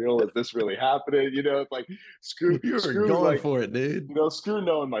God real? Is this really happening? You know, it's like You were going like for it, dude. you know, screw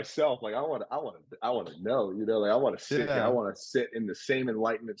knowing myself. Like I want to know. You know, like I want to sit here. I Yeah. want to sit in the same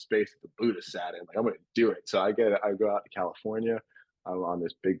enlightenment space that the Buddha sat in. Like I'm going to do it. So I go out to California. I'm on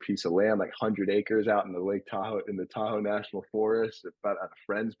this big piece of land, like 100 acres out in the Lake Tahoe, in the Tahoe National Forest, about at a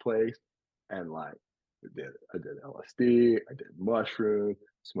friend's place, and like I did LSD, I did mushroom,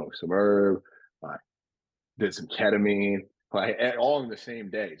 smoked some herb, I did some ketamine, like all in the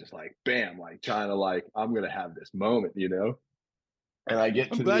same day, just like bam, like trying to like I'm gonna have this moment, you know. And I get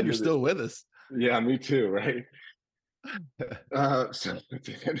I'm to the glad end you're of this. still with us. Yeah, me too, right? So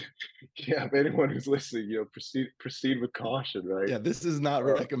yeah, if anyone who's listening, you know, proceed with caution, right? Yeah, this is not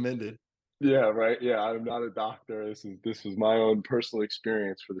Uh, recommended. yeah, right. Yeah, I'm not a doctor. This is my own personal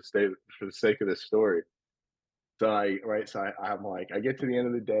experience for the sake of this story. So I'm like, I get to the end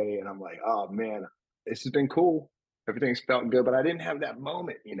of the day, and I'm like, oh man, this has been cool. Everything's felt good, but I didn't have that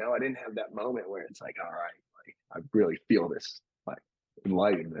moment, you know. I didn't have that moment where it's like, all right, like I really feel this, like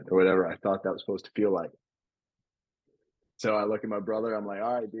enlightenment or whatever I thought that was supposed to feel like. So I look at my brother. I'm like,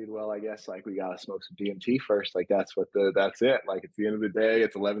 all right, dude. Well, I guess like we gotta smoke some DMT first. Like that's it. Like it's the end of the day.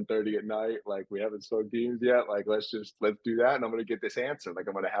 It's 11:30 at night. Like we haven't smoked DMs yet. Like let's do that, and I'm gonna get this answer. Like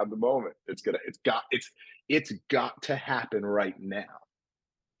I'm gonna have the moment. It's got to happen right now.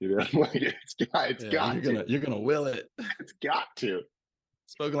 You know, like it's Yeah, got to. you're gonna will it. It's got to.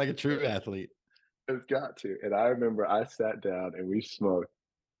 Spoken like a true athlete. It's got to. And I remember I sat down and we smoked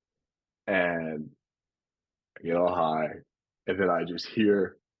and get all high, and then I just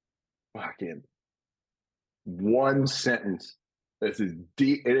hear fucking one sentence. This is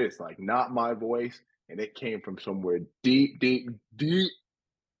deep. It is like not my voice, and it came from somewhere deep, deep, deep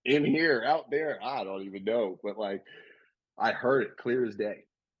in here, out there. I don't even know, but like I heard it clear as day.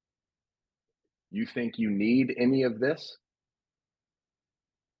 You think you need any of this?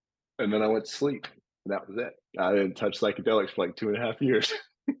 And then I went to sleep. And that was it. I didn't touch psychedelics for like 2.5 years.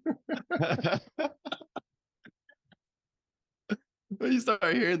 When you start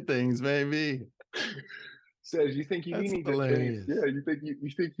hearing things, maybe. Says you think you That's need it? hilarious. Yeah, you think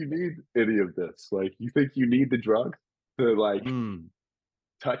you need any of this? Like you think you need the drug to like Mm.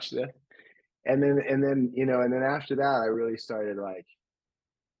 touch this? And then you know, and then after that, I really started like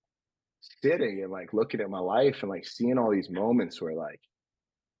sitting and like looking at my life and like seeing all these moments where like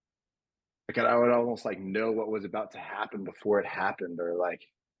I would almost like know what was about to happen before it happened, or like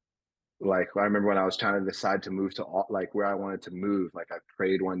I remember when I was trying to decide to move to like where I wanted to move. Like I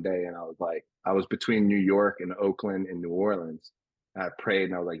prayed one day and I was like, I was between New York and Oakland and New Orleans. And I prayed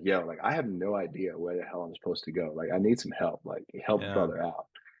and I was like, yo, like I have no idea where the hell I'm supposed to go. Like I need some help. Like help a Yeah. brother out.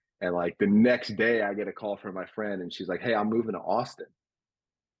 And like the next day, I get a call from my friend, and she's like, "Hey, I'm moving to Austin."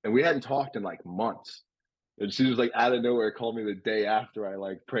 and we hadn't talked in like months. And she was like out of nowhere called me the day after I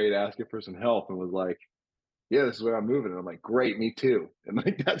like prayed asking for some help and was like, yeah, this is where I'm moving. And I'm like, great, me too. And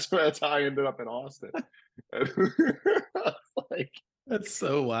like that's how I ended up in Austin. Like, That's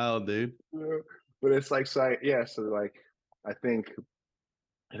so wild, dude. but it's like, so yeah, so like I think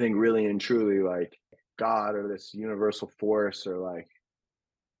I think really and truly like God or this universal force or like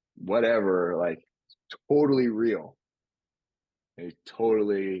whatever, like totally real. And he's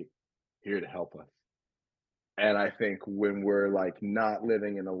totally here to help us. And I think when we're like not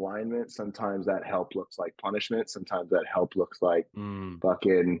living in alignment, sometimes that help looks like punishment. Sometimes that help looks like Mm,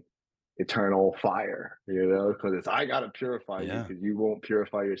 fucking eternal fire, you know, because it's I gotta purify you yeah. because you won't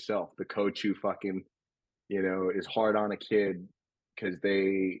purify yourself. The coach who fucking, you know, is hard on a kid because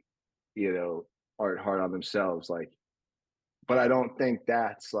they, you know, aren't hard on themselves. Like, but I don't think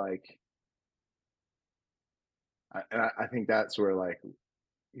that's like I think that's where like,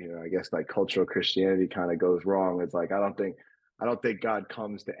 you know, I guess like cultural Christianity kind of goes wrong. It's like I don't think God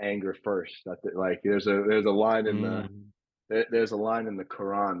comes to anger first. Like there's a line in Mm, there's a line in the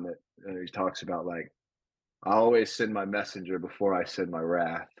Quran that he talks about like I always send my messenger before I send my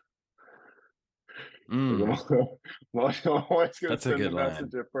wrath. Like mm. I'm always going to That's a send the good line.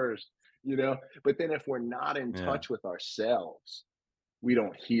 messenger first, you know. But then if we're not in Yeah. touch with ourselves, we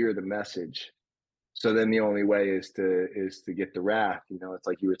don't hear the message. So then the only way is to get the wrath. You know, it's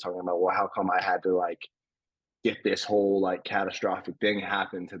like you were talking about. Well, how come I had to like get this whole like catastrophic thing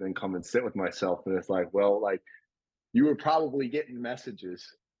happen to then come and sit with myself? And it's like, well, like you were probably getting messages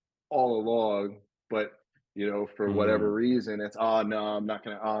all along, but you know, for whatever Mm. reason, it's oh no, I'm not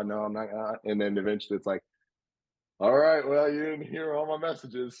gonna, oh no, I'm not gonna, and then eventually it's like, all right, well, you didn't hear all my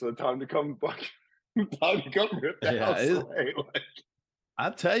messages, so time to come fuck, time to come rip the Yeah. house away. Like, I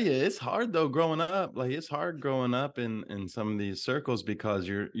tell you, it's hard though growing up. Like it's hard growing up in some of these circles because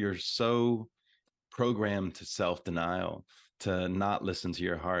you're so programmed to self-denial, to not listen to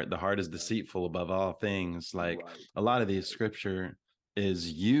your heart. The heart is deceitful above all things. Like right, a lot of these scripture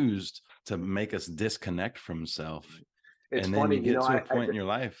is used to make us disconnect from self. it's And then funny, you you get know, to a point in your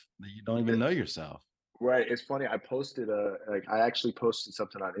life that you don't even know yourself. right, it's funny. I posted a like I actually posted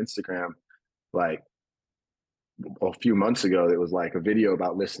something on Instagram like a few months ago that was like a video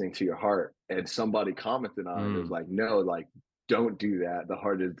about listening to your heart, and somebody commented on it. It was Mm, like, no, like don't do that. The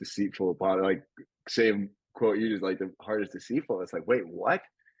heart is deceitful. Upon like same quote you just like the heart is deceitful. It's like, wait, what?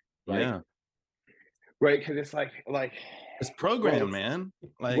 Like, yeah. right? Because it's It's well, programmed, it's man.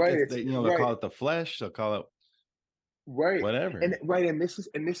 Like right. it's It's they, they'll right, call it the flesh, they'll call it right, whatever. and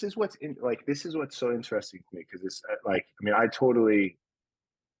this is what's in like this is what's so interesting to me because it's like I mean I totally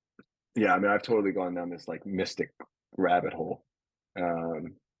yeah I mean I've totally gone down this like mystic rabbit hole.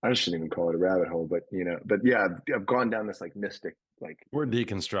 I shouldn't even call it a rabbit hole, but you know, but yeah, I've gone down this like mystic like We're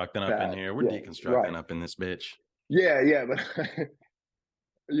deconstructing up in path. here. We're Yeah, right. deconstructing up in this bitch. Yeah, yeah, but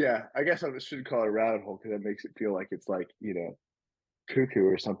yeah, I guess I shouldn't call it a rabbit hole because that makes it feel like it's like you know cuckoo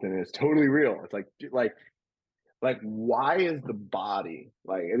or something. And it's totally real. It's like why is the body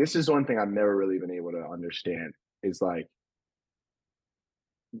like? And this is one thing I've never really been able to understand is like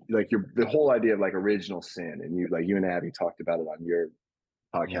your the whole idea of like original sin, and you and Abby talked about it on your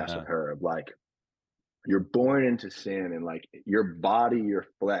podcast with Yeah. her of like you're born into sin and like your body, your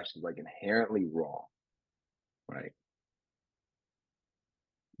flesh is like inherently wrong, right?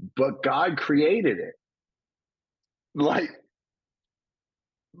 But God created it. Like,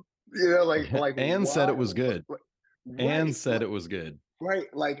 you know, like And said why it was good. And right, said it was good.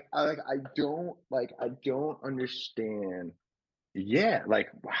 right. Like I don't understand. Yeah, like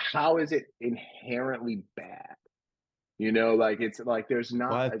how is it inherently bad? You know, like it's like there's Well,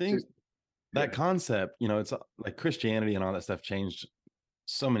 not I it's think just that yeah. concept, it's like Christianity and all that stuff changed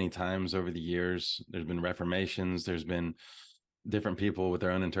so many times over the years. There's been reformations, there's been different people with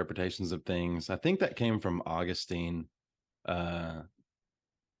their own interpretations of things. I think that came from Augustine uh,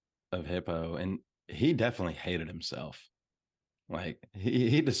 of Hippo, and he definitely hated himself. Like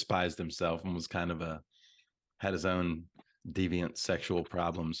he despised himself and was kind of a had his own deviant sexual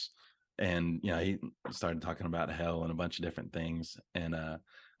problems. And he started talking about hell and a bunch of different things. And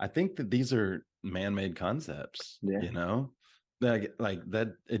I think that these are man-made concepts, Yeah. like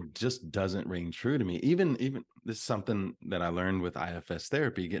that it just doesn't ring true to me. Even this is something that I learned with IFS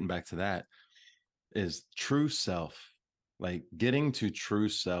therapy, getting back to that, is true self. Like getting to true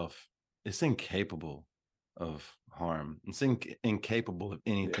self, it's incapable of harm. It's incapable of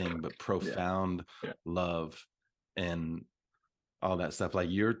Yeah. anything but Yeah. profound love and all that stuff. Like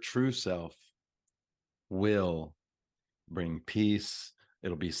your true self will bring peace,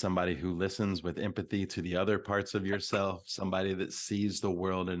 It'll be somebody who listens with empathy to the other parts of yourself, somebody that sees the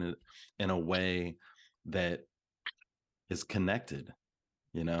world in a way that is connected,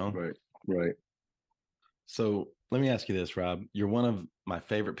 you know? Right. Right. So let me ask you this, Rob. You're one of my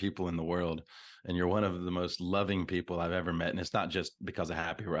favorite people in the world, and you're one of the most loving people I've ever met. And it's not just because of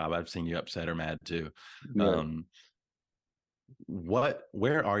Happy Rob. I've seen you upset or mad too. Right. Um,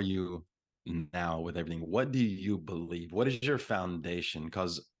 where are you now with everything? What do you believe? What is your foundation?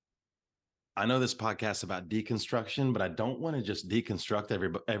 Because I know this podcast is about deconstruction, but I don't want to just deconstruct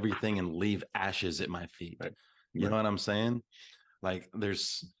everything and leave ashes at my feet. Right. You know Right. what I'm saying? Like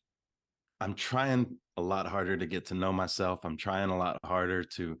I'm trying a lot harder to get to know myself. I'm trying a lot harder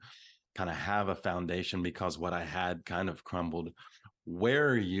to kind of have a foundation because what I had kind of crumbled. Where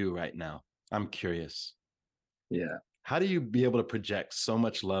are you right now? I'm curious. Yeah. How do you be able to project so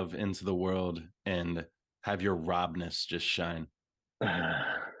much love into the world and have your Robness just shine?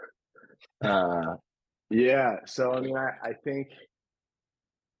 uh, yeah. So I mean, I think.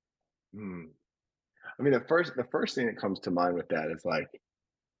 Hmm, I mean, the first thing that comes to mind with that is like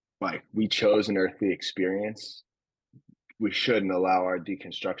we chose an earthly experience. We shouldn't allow our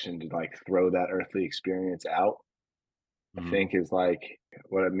deconstruction to like throw that earthly experience out. I Mm-hmm. think is like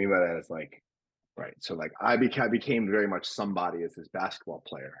what I mean by that is like right. So like I became very much somebody as this basketball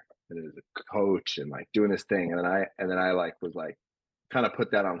player and as a coach and like doing this thing, and then I like was like kind of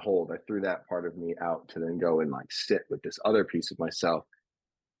put that on hold. I threw that part of me out to then go and like sit with this other piece of myself,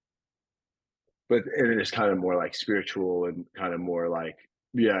 but it is kind of more like spiritual and kind of more like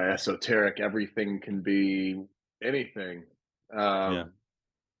yeah esoteric. Everything can be anything. Yeah. um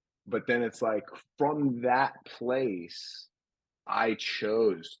but then it's like from that place I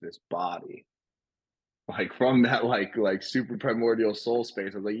chose this body, like from that like super primordial soul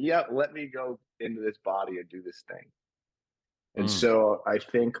space. I was like, yeah, let me go into this body and do this thing. And Mm. so I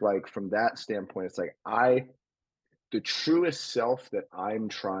think like from that standpoint it's like I the truest self that I'm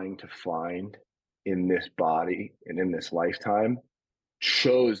trying to find in this body and in this lifetime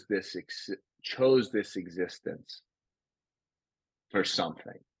chose this existence for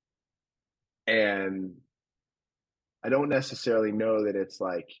something. And I don't necessarily know that it's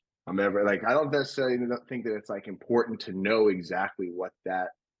like I'm ever like I don't necessarily think that it's like important to know exactly what that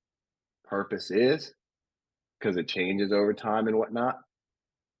purpose is because it changes over time and whatnot.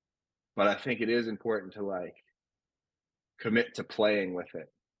 But I think it is important to like commit to playing with it.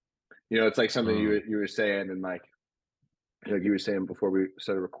 It's like something you Mm. you were saying, and like you were saying before we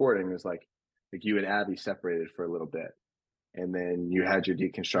started recording, is like you and Abby separated for a little bit, and then you had your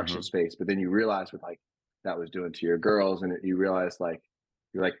deconstruction Mm-hmm. space, but then you realized what like that was doing to your girls, and you realized like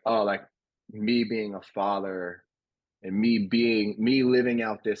you're like, oh, like me being a father and me living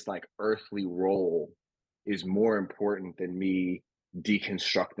out this like earthly role is more important than me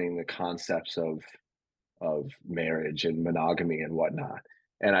deconstructing the concepts of marriage and monogamy and whatnot.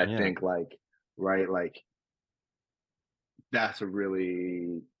 And I Yeah. think like right like that's a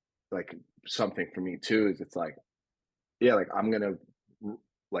really like something for me too is it's like yeah like I'm gonna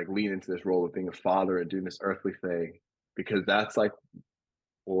like lean into this role of being a father and doing this earthly thing because that's like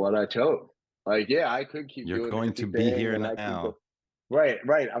what I chose. Like yeah I could keep You're doing the going to hippie be thing here and I could go now,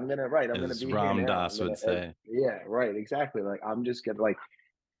 right I'm gonna as be here Ram now I'm Dass gonna would say. yeah right exactly like I'm just gonna like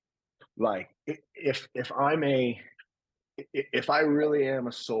if I'm a if I really am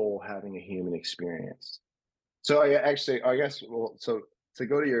a soul having a human experience. So I actually, I guess, well, so to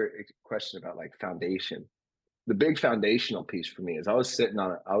go to your question about like foundation, the big foundational piece for me is I was sitting.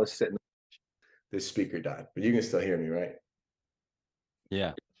 This speaker died, but you can still hear me, right?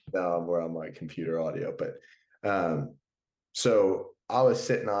 Yeah. Where I'm like computer audio, but um, so I was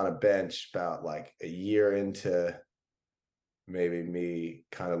sitting on a bench about like a year into maybe me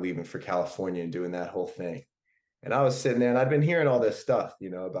kind of leaving for California and doing that whole thing. And I was sitting there and I'd been hearing all this stuff,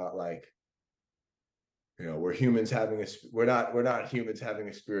 about like we're not humans having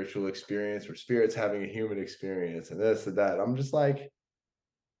a spiritual experience, we're spirits having a human experience and this and that. I'm just like,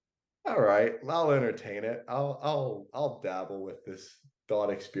 all right, I'll entertain it. I'll dabble with this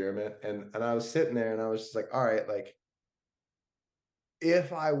thought experiment. And I was sitting there and I was just like, all right, like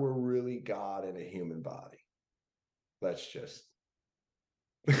if I were really God in a human body, let's just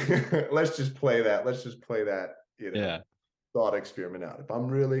let's just play that Yeah. thought experiment out. If I'm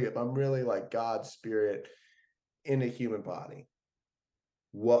really like God's spirit in a human body,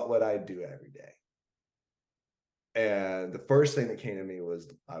 what would I do every day? And the first thing that came to me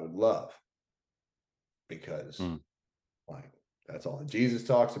was I would love, because Mm. like that's all that Jesus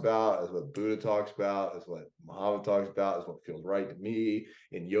talks about, is what Buddha talks about, is what Muhammad talks about, is what feels right to me.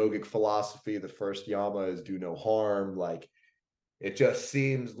 In yogic philosophy, the first yama is do no harm. Like it just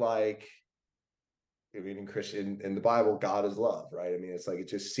seems like, I mean, in Christian, in the Bible, God is love, right? I mean, it's like, it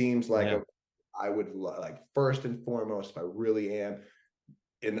just seems like Yeah. I would like, first and foremost, if I really am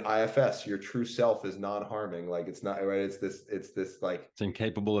in IFS, your true self is non-harming. Like, it's not, right. It's this like, It's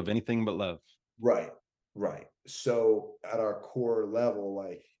incapable of anything but love. right, right. So at our core level,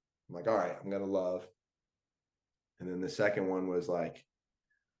 like, I'm like, all right, I'm going to love. And then the second one was like,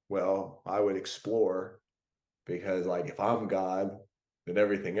 well, I would explore, because like, if I'm God, then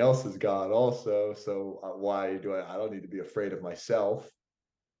everything else is God also. So why do I don't need to be afraid of myself.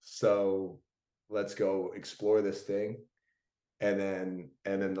 So let's go explore this thing. And then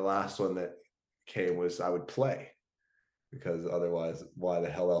the last one that came was I would play, because otherwise, why the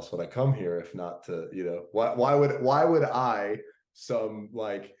hell else would I come here if not to, why would I, some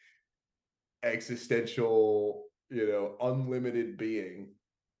like existential, unlimited being,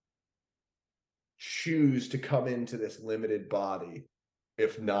 choose to come into this limited body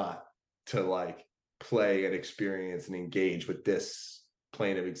if not to like play and experience and engage with this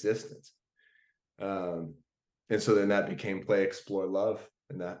plane of existence? um and so then that became play, explore, love,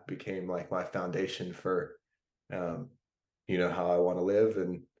 and that became like my foundation for um how I want to live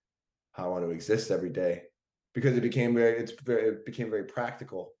and how I want to exist every day, because it became very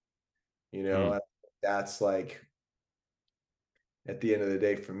practical. Mm. That's like, at the end of the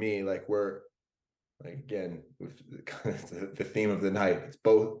day, for me, like, we're like, again, with the theme of the night, it's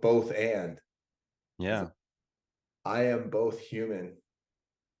both and. Yeah. I am both human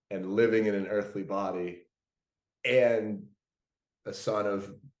and living in an earthly body, and a son of,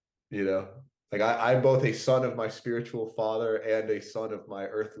 you know like, I'm both a son of my spiritual father and a son of my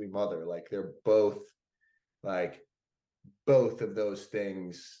earthly mother. Like, they're both, like, both of those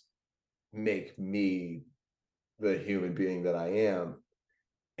things make me the human being that I am.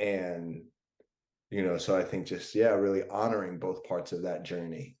 And so I think, just, yeah, really honoring both parts of that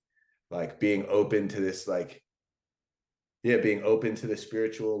journey, like being open to this, like, yeah, being open to the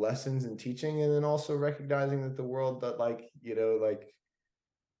spiritual lessons and teaching, and then also recognizing that the world, that, like,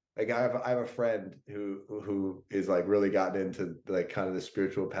 I have a friend who is like really gotten into like kind of the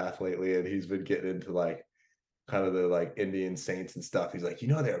spiritual path lately, and he's been getting into like kind of the like Indian saints and stuff. He's like,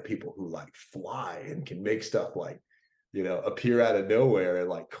 there are people who like fly and can make stuff like, appear out of nowhere, and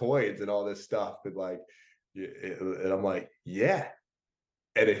like coins and all this stuff, and like, and I'm like, yeah,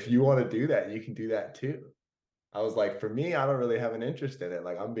 and if you want to do that, you can do that too. I was like, for me, I don't really have an interest in it.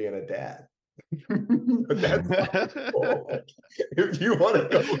 Like, I'm being a dad. But that's fucking cool. Like, if you want to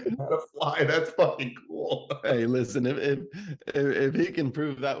go learn how to fly, that's fucking cool. Hey, listen, if he can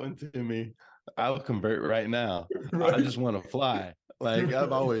prove that one to me, I'll convert right now. I Right? just want to fly. Like, I've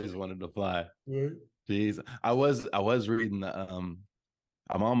Right. always wanted to fly. Right. Jeez. I was reading I'm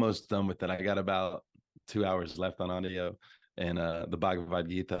almost done with it. I got about 2 hours left on audio, and the Bhagavad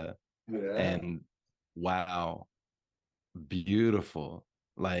Gita. Yeah. And wow, beautiful.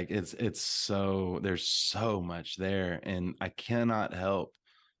 Like, it's so, there's so much there. And I cannot help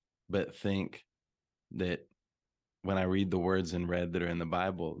but think that when I read the words in red that are in the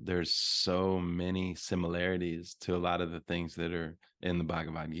Bible, there's so many similarities to a lot of the things that are in the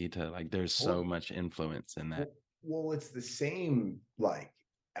Bhagavad Gita. Like, there's so Well, much influence in that. well, it's the same like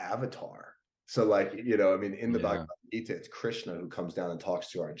avatar. So like, I mean, in the Bhagavad Yeah. Gita, it's Krishna who comes down and talks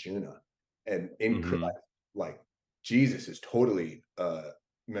to Arjuna, and Hmm. like Jesus is totally a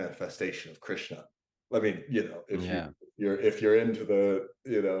manifestation of Krishna. I mean, Yeah. if you're into the,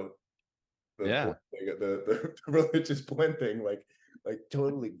 Yeah. the religious blending, like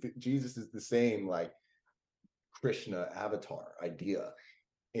totally, Jesus is the same like Krishna avatar idea.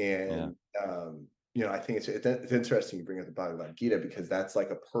 Yeah. And I think it's interesting you bring up the Bhagavad Gita, because that's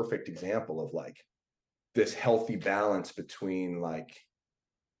like a perfect example of like this healthy balance between like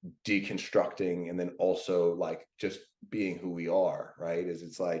deconstructing and then also like just being who we are, right? Is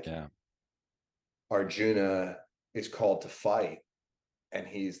It's like Yeah. Arjuna is called to fight, and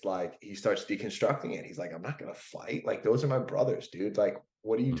he's like, he starts deconstructing it. He's like, I'm not gonna fight. Like, those are my brothers, dude. Like,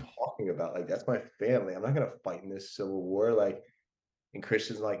 what are you Mm. talking about? Like, that's my family. I'm not gonna fight in this civil war. Like, and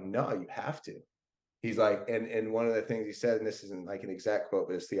Christian's like, no, you have to. He's like, and one of the things he said, and this isn't like an exact quote,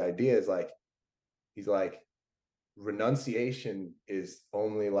 but it's the idea, is like, he's like, renunciation is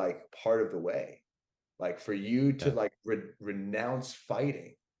only like part of the way. Like, for you to Yeah. like renounce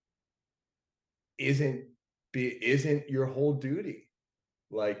fighting isn't your whole duty.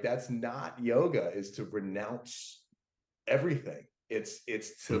 Like, that's not yoga, is to renounce everything. It's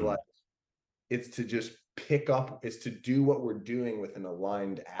to like, Mm. it's to just pick up, it's to do what we're doing with an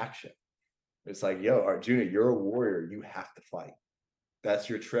aligned action. It's like, yo, Arjuna, you're a warrior, you have to fight. That's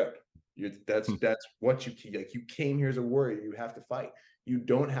your trip. That's what you like. You came here as a warrior. You have to fight. You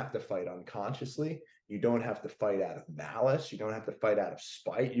don't have to fight unconsciously. You don't have to fight out of malice. You don't have to fight out of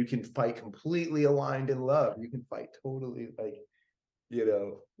spite. You can fight completely aligned in love. You can fight totally like, you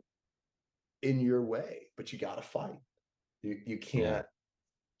know, in your way, but you got to fight. You Yeah. can't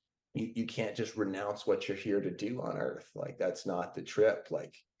you can't just renounce what you're here to do on earth. Like that's not the trip.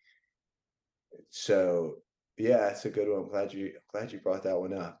 Like so yeah, it's a good one. I'm glad you brought that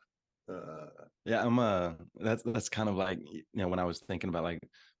one up. Yeah, I'm that's kind of like, when I was thinking about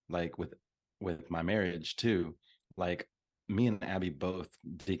like with my marriage too, like me and Abby both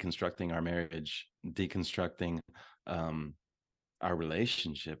deconstructing our marriage, deconstructing um our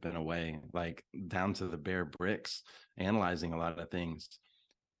relationship in a way, like down to the bare bricks, analyzing a lot of things.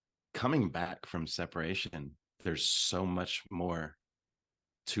 Coming back from separation, there's so much more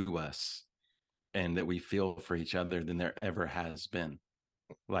to us and that we feel for each other than there ever has been.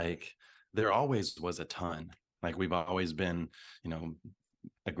 Like there always was a ton. Like we've always been, you know,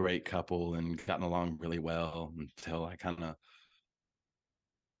 a great couple and gotten along really well until I kind of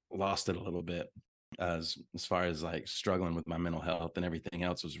lost it a little bit as far as like struggling with my mental health and everything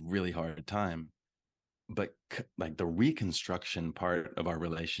else. Was a really hard time. But like the reconstruction part of our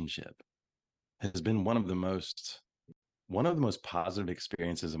relationship has been one of the most positive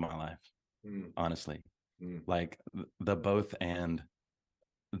experiences of my life, mm, honestly. mm, Like the both and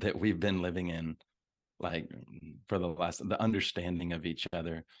that we've been living in, like for the understanding of each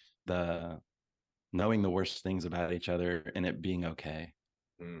other, the knowing the worst things about each other and it being okay,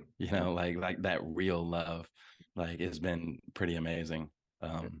 mm, mm. like that real love, like it's been pretty amazing.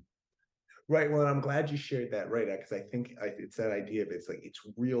 um Right. Well, I'm glad you shared that. Right. Because I think it's that idea of it's like it's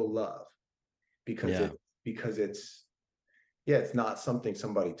real love because yeah, it's yeah, it's not something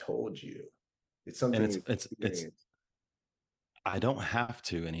somebody told you. It's and something it's you it's it's experienced. I don't have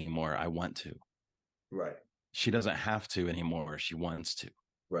to anymore, I want to. Right. She doesn't have to anymore, she wants to.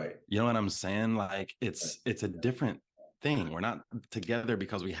 Right. You know what I'm saying? Like it's a different thing. We're not together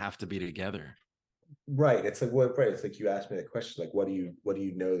because we have to be together. Right. It's like what right. It's like you asked me that question, like what do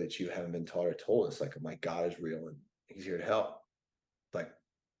you know that you haven't been taught or told? It's like, oh my God is real and he's here to help. Like,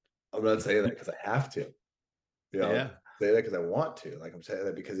 I'm not saying that because I have to. You know, Yeah. I say that because I want to. Like I'm saying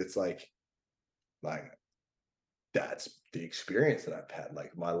that because it's like that's the experience that I've had.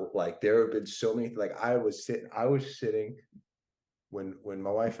 Like there have been so many like I was sitting when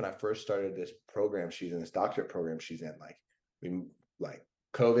my wife and I first started this program she's in, this doctorate program she's in, like we like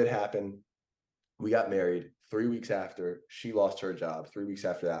COVID happened, we got married 3 weeks after she lost her job. 3 weeks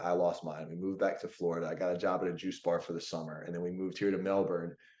after that, I lost mine. We moved back to Florida. I got a job at a juice bar for the summer. And then we moved here to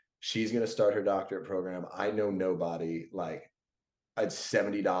Melbourne. She's going to start her doctorate program. I know nobody. Like I had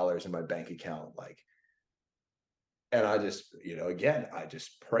 $70 in my bank account. Like, and I just, again, I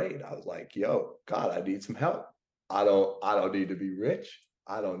just prayed. I was like, yo, God, I need some help. I don't need to be rich.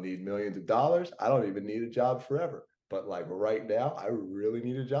 I don't need millions of dollars. I don't even need a job forever. But like right now, I really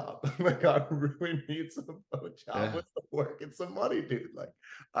need a job. Like I really need a job Yeah. with some work and some money, dude. Like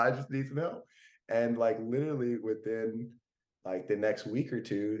I just need some help. And like literally within like the next week or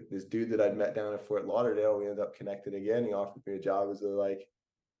two, this dude that I'd met down in Fort Lauderdale, we ended up connecting again. He offered me a job as a like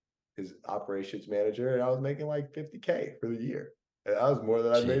his operations manager, and I was making like 50K for the year. And that was more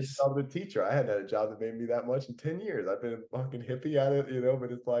than I made Jeez. as a teacher. I hadn't had a job that made me that much in 10 years. I've been a fucking hippie at it,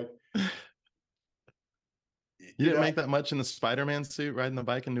 but it's like, You you didn't know, make that much in the Spider-Man suit riding the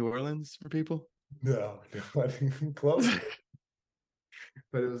bike in New Orleans for people? no, not even close.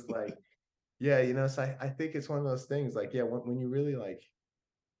 But it was like, yeah, so I think it's one of those things like, yeah, when you really like,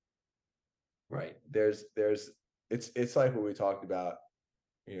 right, it's like what we talked about,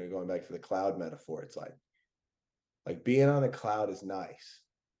 going back to the cloud metaphor. It's like being on a cloud is nice,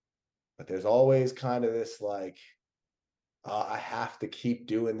 but there's always kind of this like, I have to keep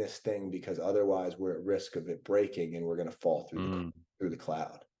doing this thing because otherwise we're at risk of it breaking and we're going to fall Mm, through the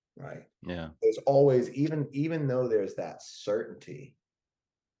cloud, right? yeah. There's always, even though there's that certainty,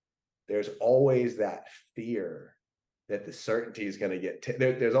 there's always that fear that the certainty is going to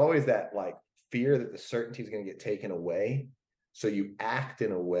there's always that like fear that the certainty is going to get taken away. So you act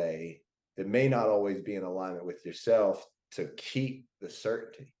in a way that may not always be in alignment with yourself to keep the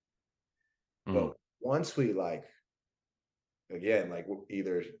certainty. Mm, But once we like, again, like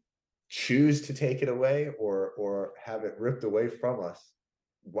either choose to take it away or have it ripped away from us,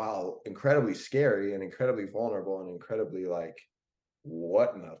 while incredibly scary and incredibly vulnerable and incredibly like,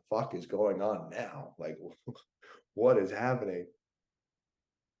 what in the fuck is going on now? Like, what is happening?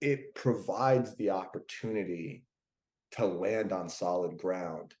 It provides the opportunity to land on solid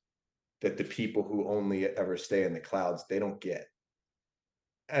ground that the people who only ever stay in the clouds, they don't get.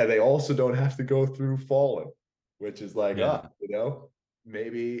 and they also don't have to go through falling, which is like, Yeah.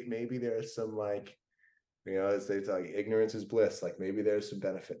 maybe there's some like, it's like ignorance is bliss. Like maybe there's some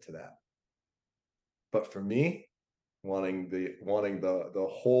benefit to that. But for me, wanting the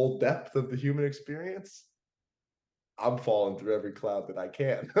whole depth of the human experience, I'm falling through every cloud that I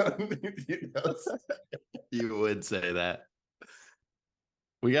can. you know? You would say that.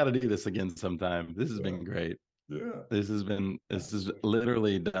 We got to do this again sometime. This has Yeah, been great. yeah, This has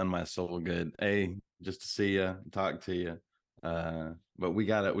literally done my soul good. Just to see you, talk to you. But we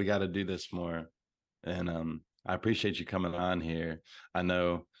got to do this more. And I appreciate you coming on here. I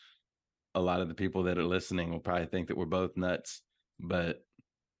know a lot of the people that are listening will probably think that we're both nuts, but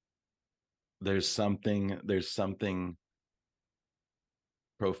there's something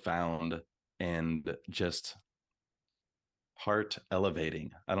profound and just heart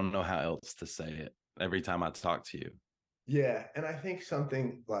elevating. I don't know how else to say it every time I talk to you. yeah. And I think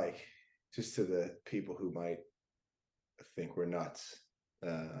something like, just to the people who might think we're nuts,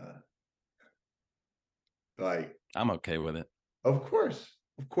 uh, like, I'm okay with it. of I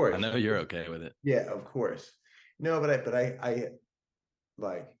course, know you're okay with it. yeah, of course. No, but I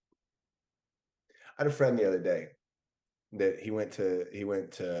like, I had a friend the other day that he went to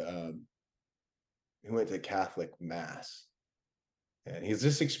Catholic mass, and he's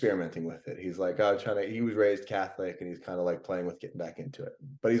just experimenting with it. He's like, oh, he was raised Catholic, and he's kind of like playing with getting back into it.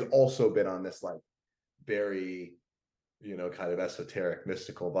 But he's also been on this like very, kind of esoteric,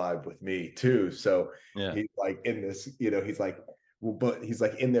 mystical vibe with me too. So Yeah. he's like in this, he's like, well, but he's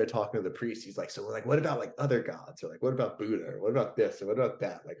like in there talking to the priest. He's like, so we're like, what about like other gods? Or like, what about Buddha? Or what about this? Or what about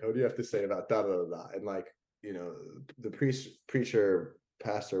that? Like, what do you have to say about da da da da? And like, the preacher,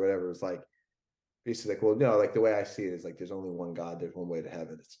 pastor, whatever, was like, he's like, well, no, like the way I see it is like, there's only one God. There's one way to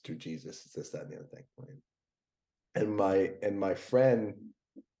heaven. It's through Jesus. It's this, that, and the other thing. Right? And my friend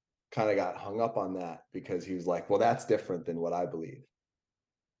kind of got hung up on that because he was like, well, that's different than what I believe.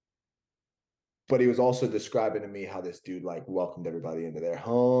 But he was also describing to me how this dude like welcomed everybody into their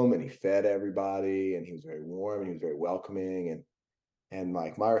home, and he fed everybody, and he was very warm, and he was very welcoming. And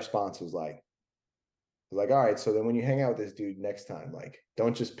like my response was like, all right, so then when you hang out with this dude next time, like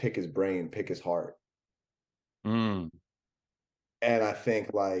don't just pick his brain, pick his heart. Mm. And I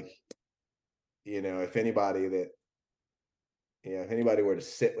think like, if anybody that, if anybody were to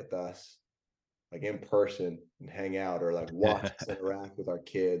sit with us like in person and hang out, or like watch us interact with our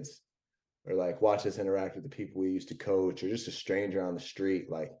kids, or like watch us interact with the people we used to coach, or just a stranger on the street,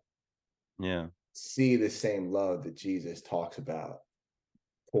 like Yeah. see the same love that Jesus talks about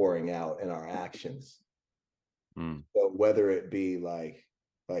pouring out in our actions. Mm. So whether it be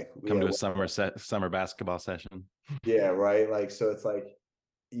Come yeah, to a summer basketball session. yeah, right. Like, so it's like,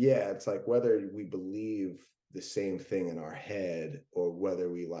 yeah, it's like whether we believe the same thing in our head, or whether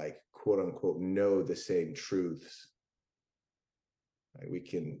we like quote unquote know the same truths, like we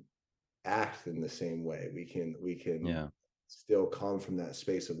can act in the same way. We can Yeah. still come from that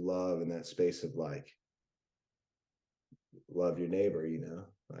space of love, and that space of like, love your neighbor,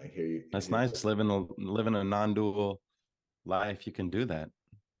 like That's nice living a non-dual life. You can do that.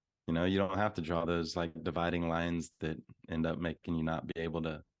 You don't have to draw those like dividing lines that end up making you not be able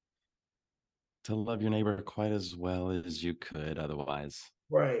to love your neighbor quite as well as you could otherwise.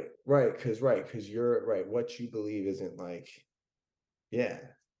 right, because you're right, what you believe isn't like, yeah,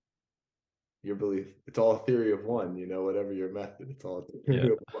 your belief, it's all a theory of one, whatever your method, it's all a Yeah.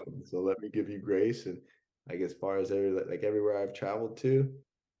 theory of one. So let me give you grace. And like, as far as everywhere I've traveled to,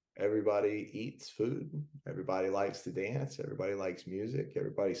 everybody eats food, everybody likes to dance, everybody likes music,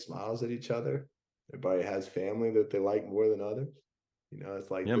 everybody smiles at each other, everybody has family that they like more than others. It's You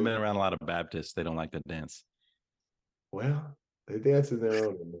like haven't been around a lot of Baptists. They don't like to dance. well, they dance in their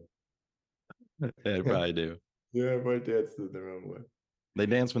own They way. probably do. Yeah, everybody dances in their own way. They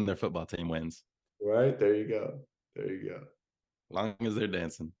dance when their football team wins, Right? There you go. There you go. as long as they're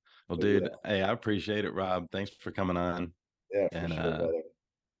dancing. Well, But yeah, dude, hey, I appreciate it, Rob. Thanks for coming on. yeah, for And sure, brother.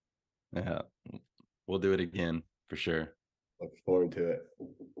 yeah, we'll do it again for sure. Look forward to it.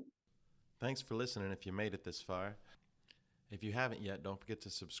 Thanks for listening if you made it this far. If you haven't yet, don't forget to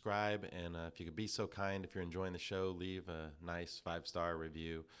subscribe. And if you could be so kind, if you're enjoying the show, leave a nice 5-star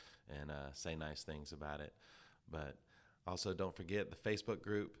review and say nice things about it. But also, don't forget the Facebook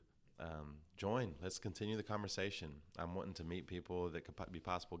group. Join. Let's continue the conversation. I'm wanting to meet people that could be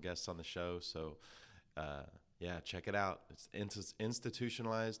possible guests on the show. So, yeah, check it out. It's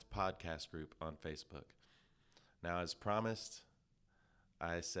Institutionalized Podcast Group on Facebook. Now, as promised,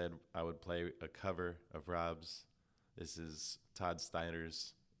 I said I would play a cover of Rob's. This is Todd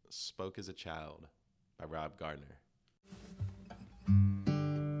Steiner's Spoke as a Child by Rob Gardner.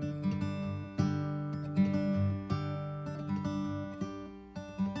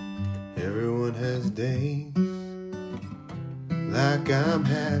 one has days like I'm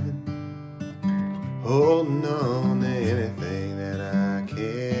having, holding on to anything that I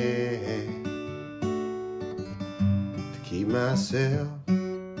can to keep myself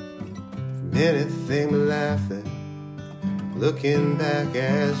from anything but laughing, looking back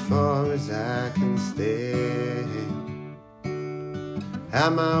as far as I can stand.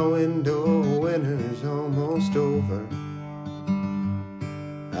 Out my window, winter's almost over.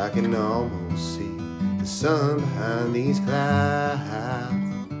 I can almost see the sun behind these clouds.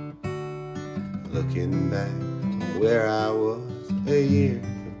 Looking back where I was a year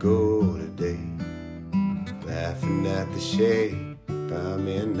ago today, laughing at the shade I'm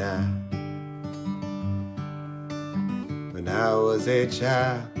in now. When I was a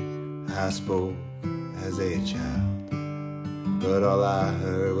child, I spoke as a child, but all I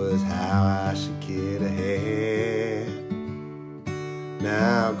heard was how I should get ahead.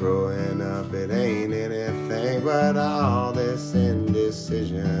 Now growing up, it ain't anything but all this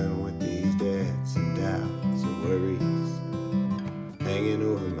indecision with these debts and doubts and worries hanging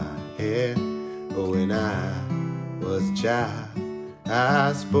over my head. But when I was a child,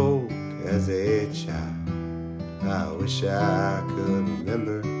 I spoke as a child. I wish I could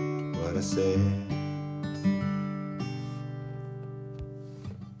remember what I said.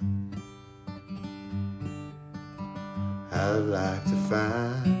 I'd like to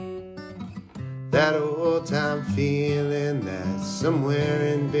find that old time feeling that's somewhere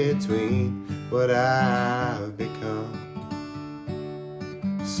in between what I've become.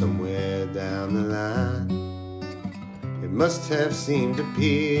 Somewhere down the line, it must have seemed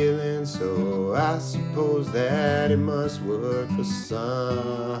appealing, so I suppose that it must work for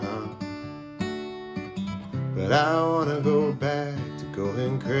some. But I wanna go back to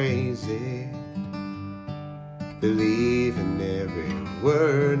going crazy, believing every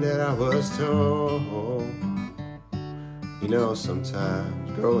word that I was told. You know,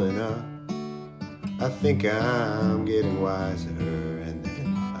 sometimes growing up, I think I'm getting wiser, and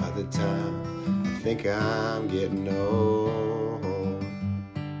then other times I think I'm getting old.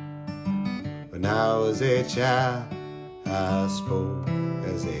 When I was a child, I spoke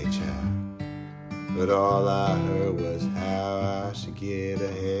as a child, but all I heard was how I should get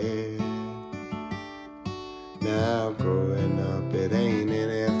ahead. Now growing up, it ain't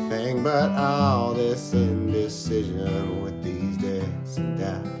anything but all this indecision with these debts and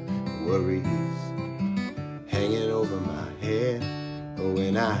doubts and worries hanging over my head. But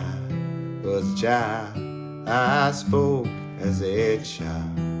when I was a child, I spoke as a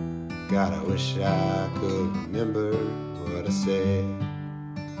child. God, I wish I could remember what I said.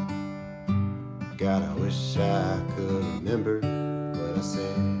 God, I wish I could remember what I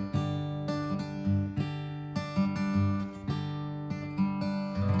said.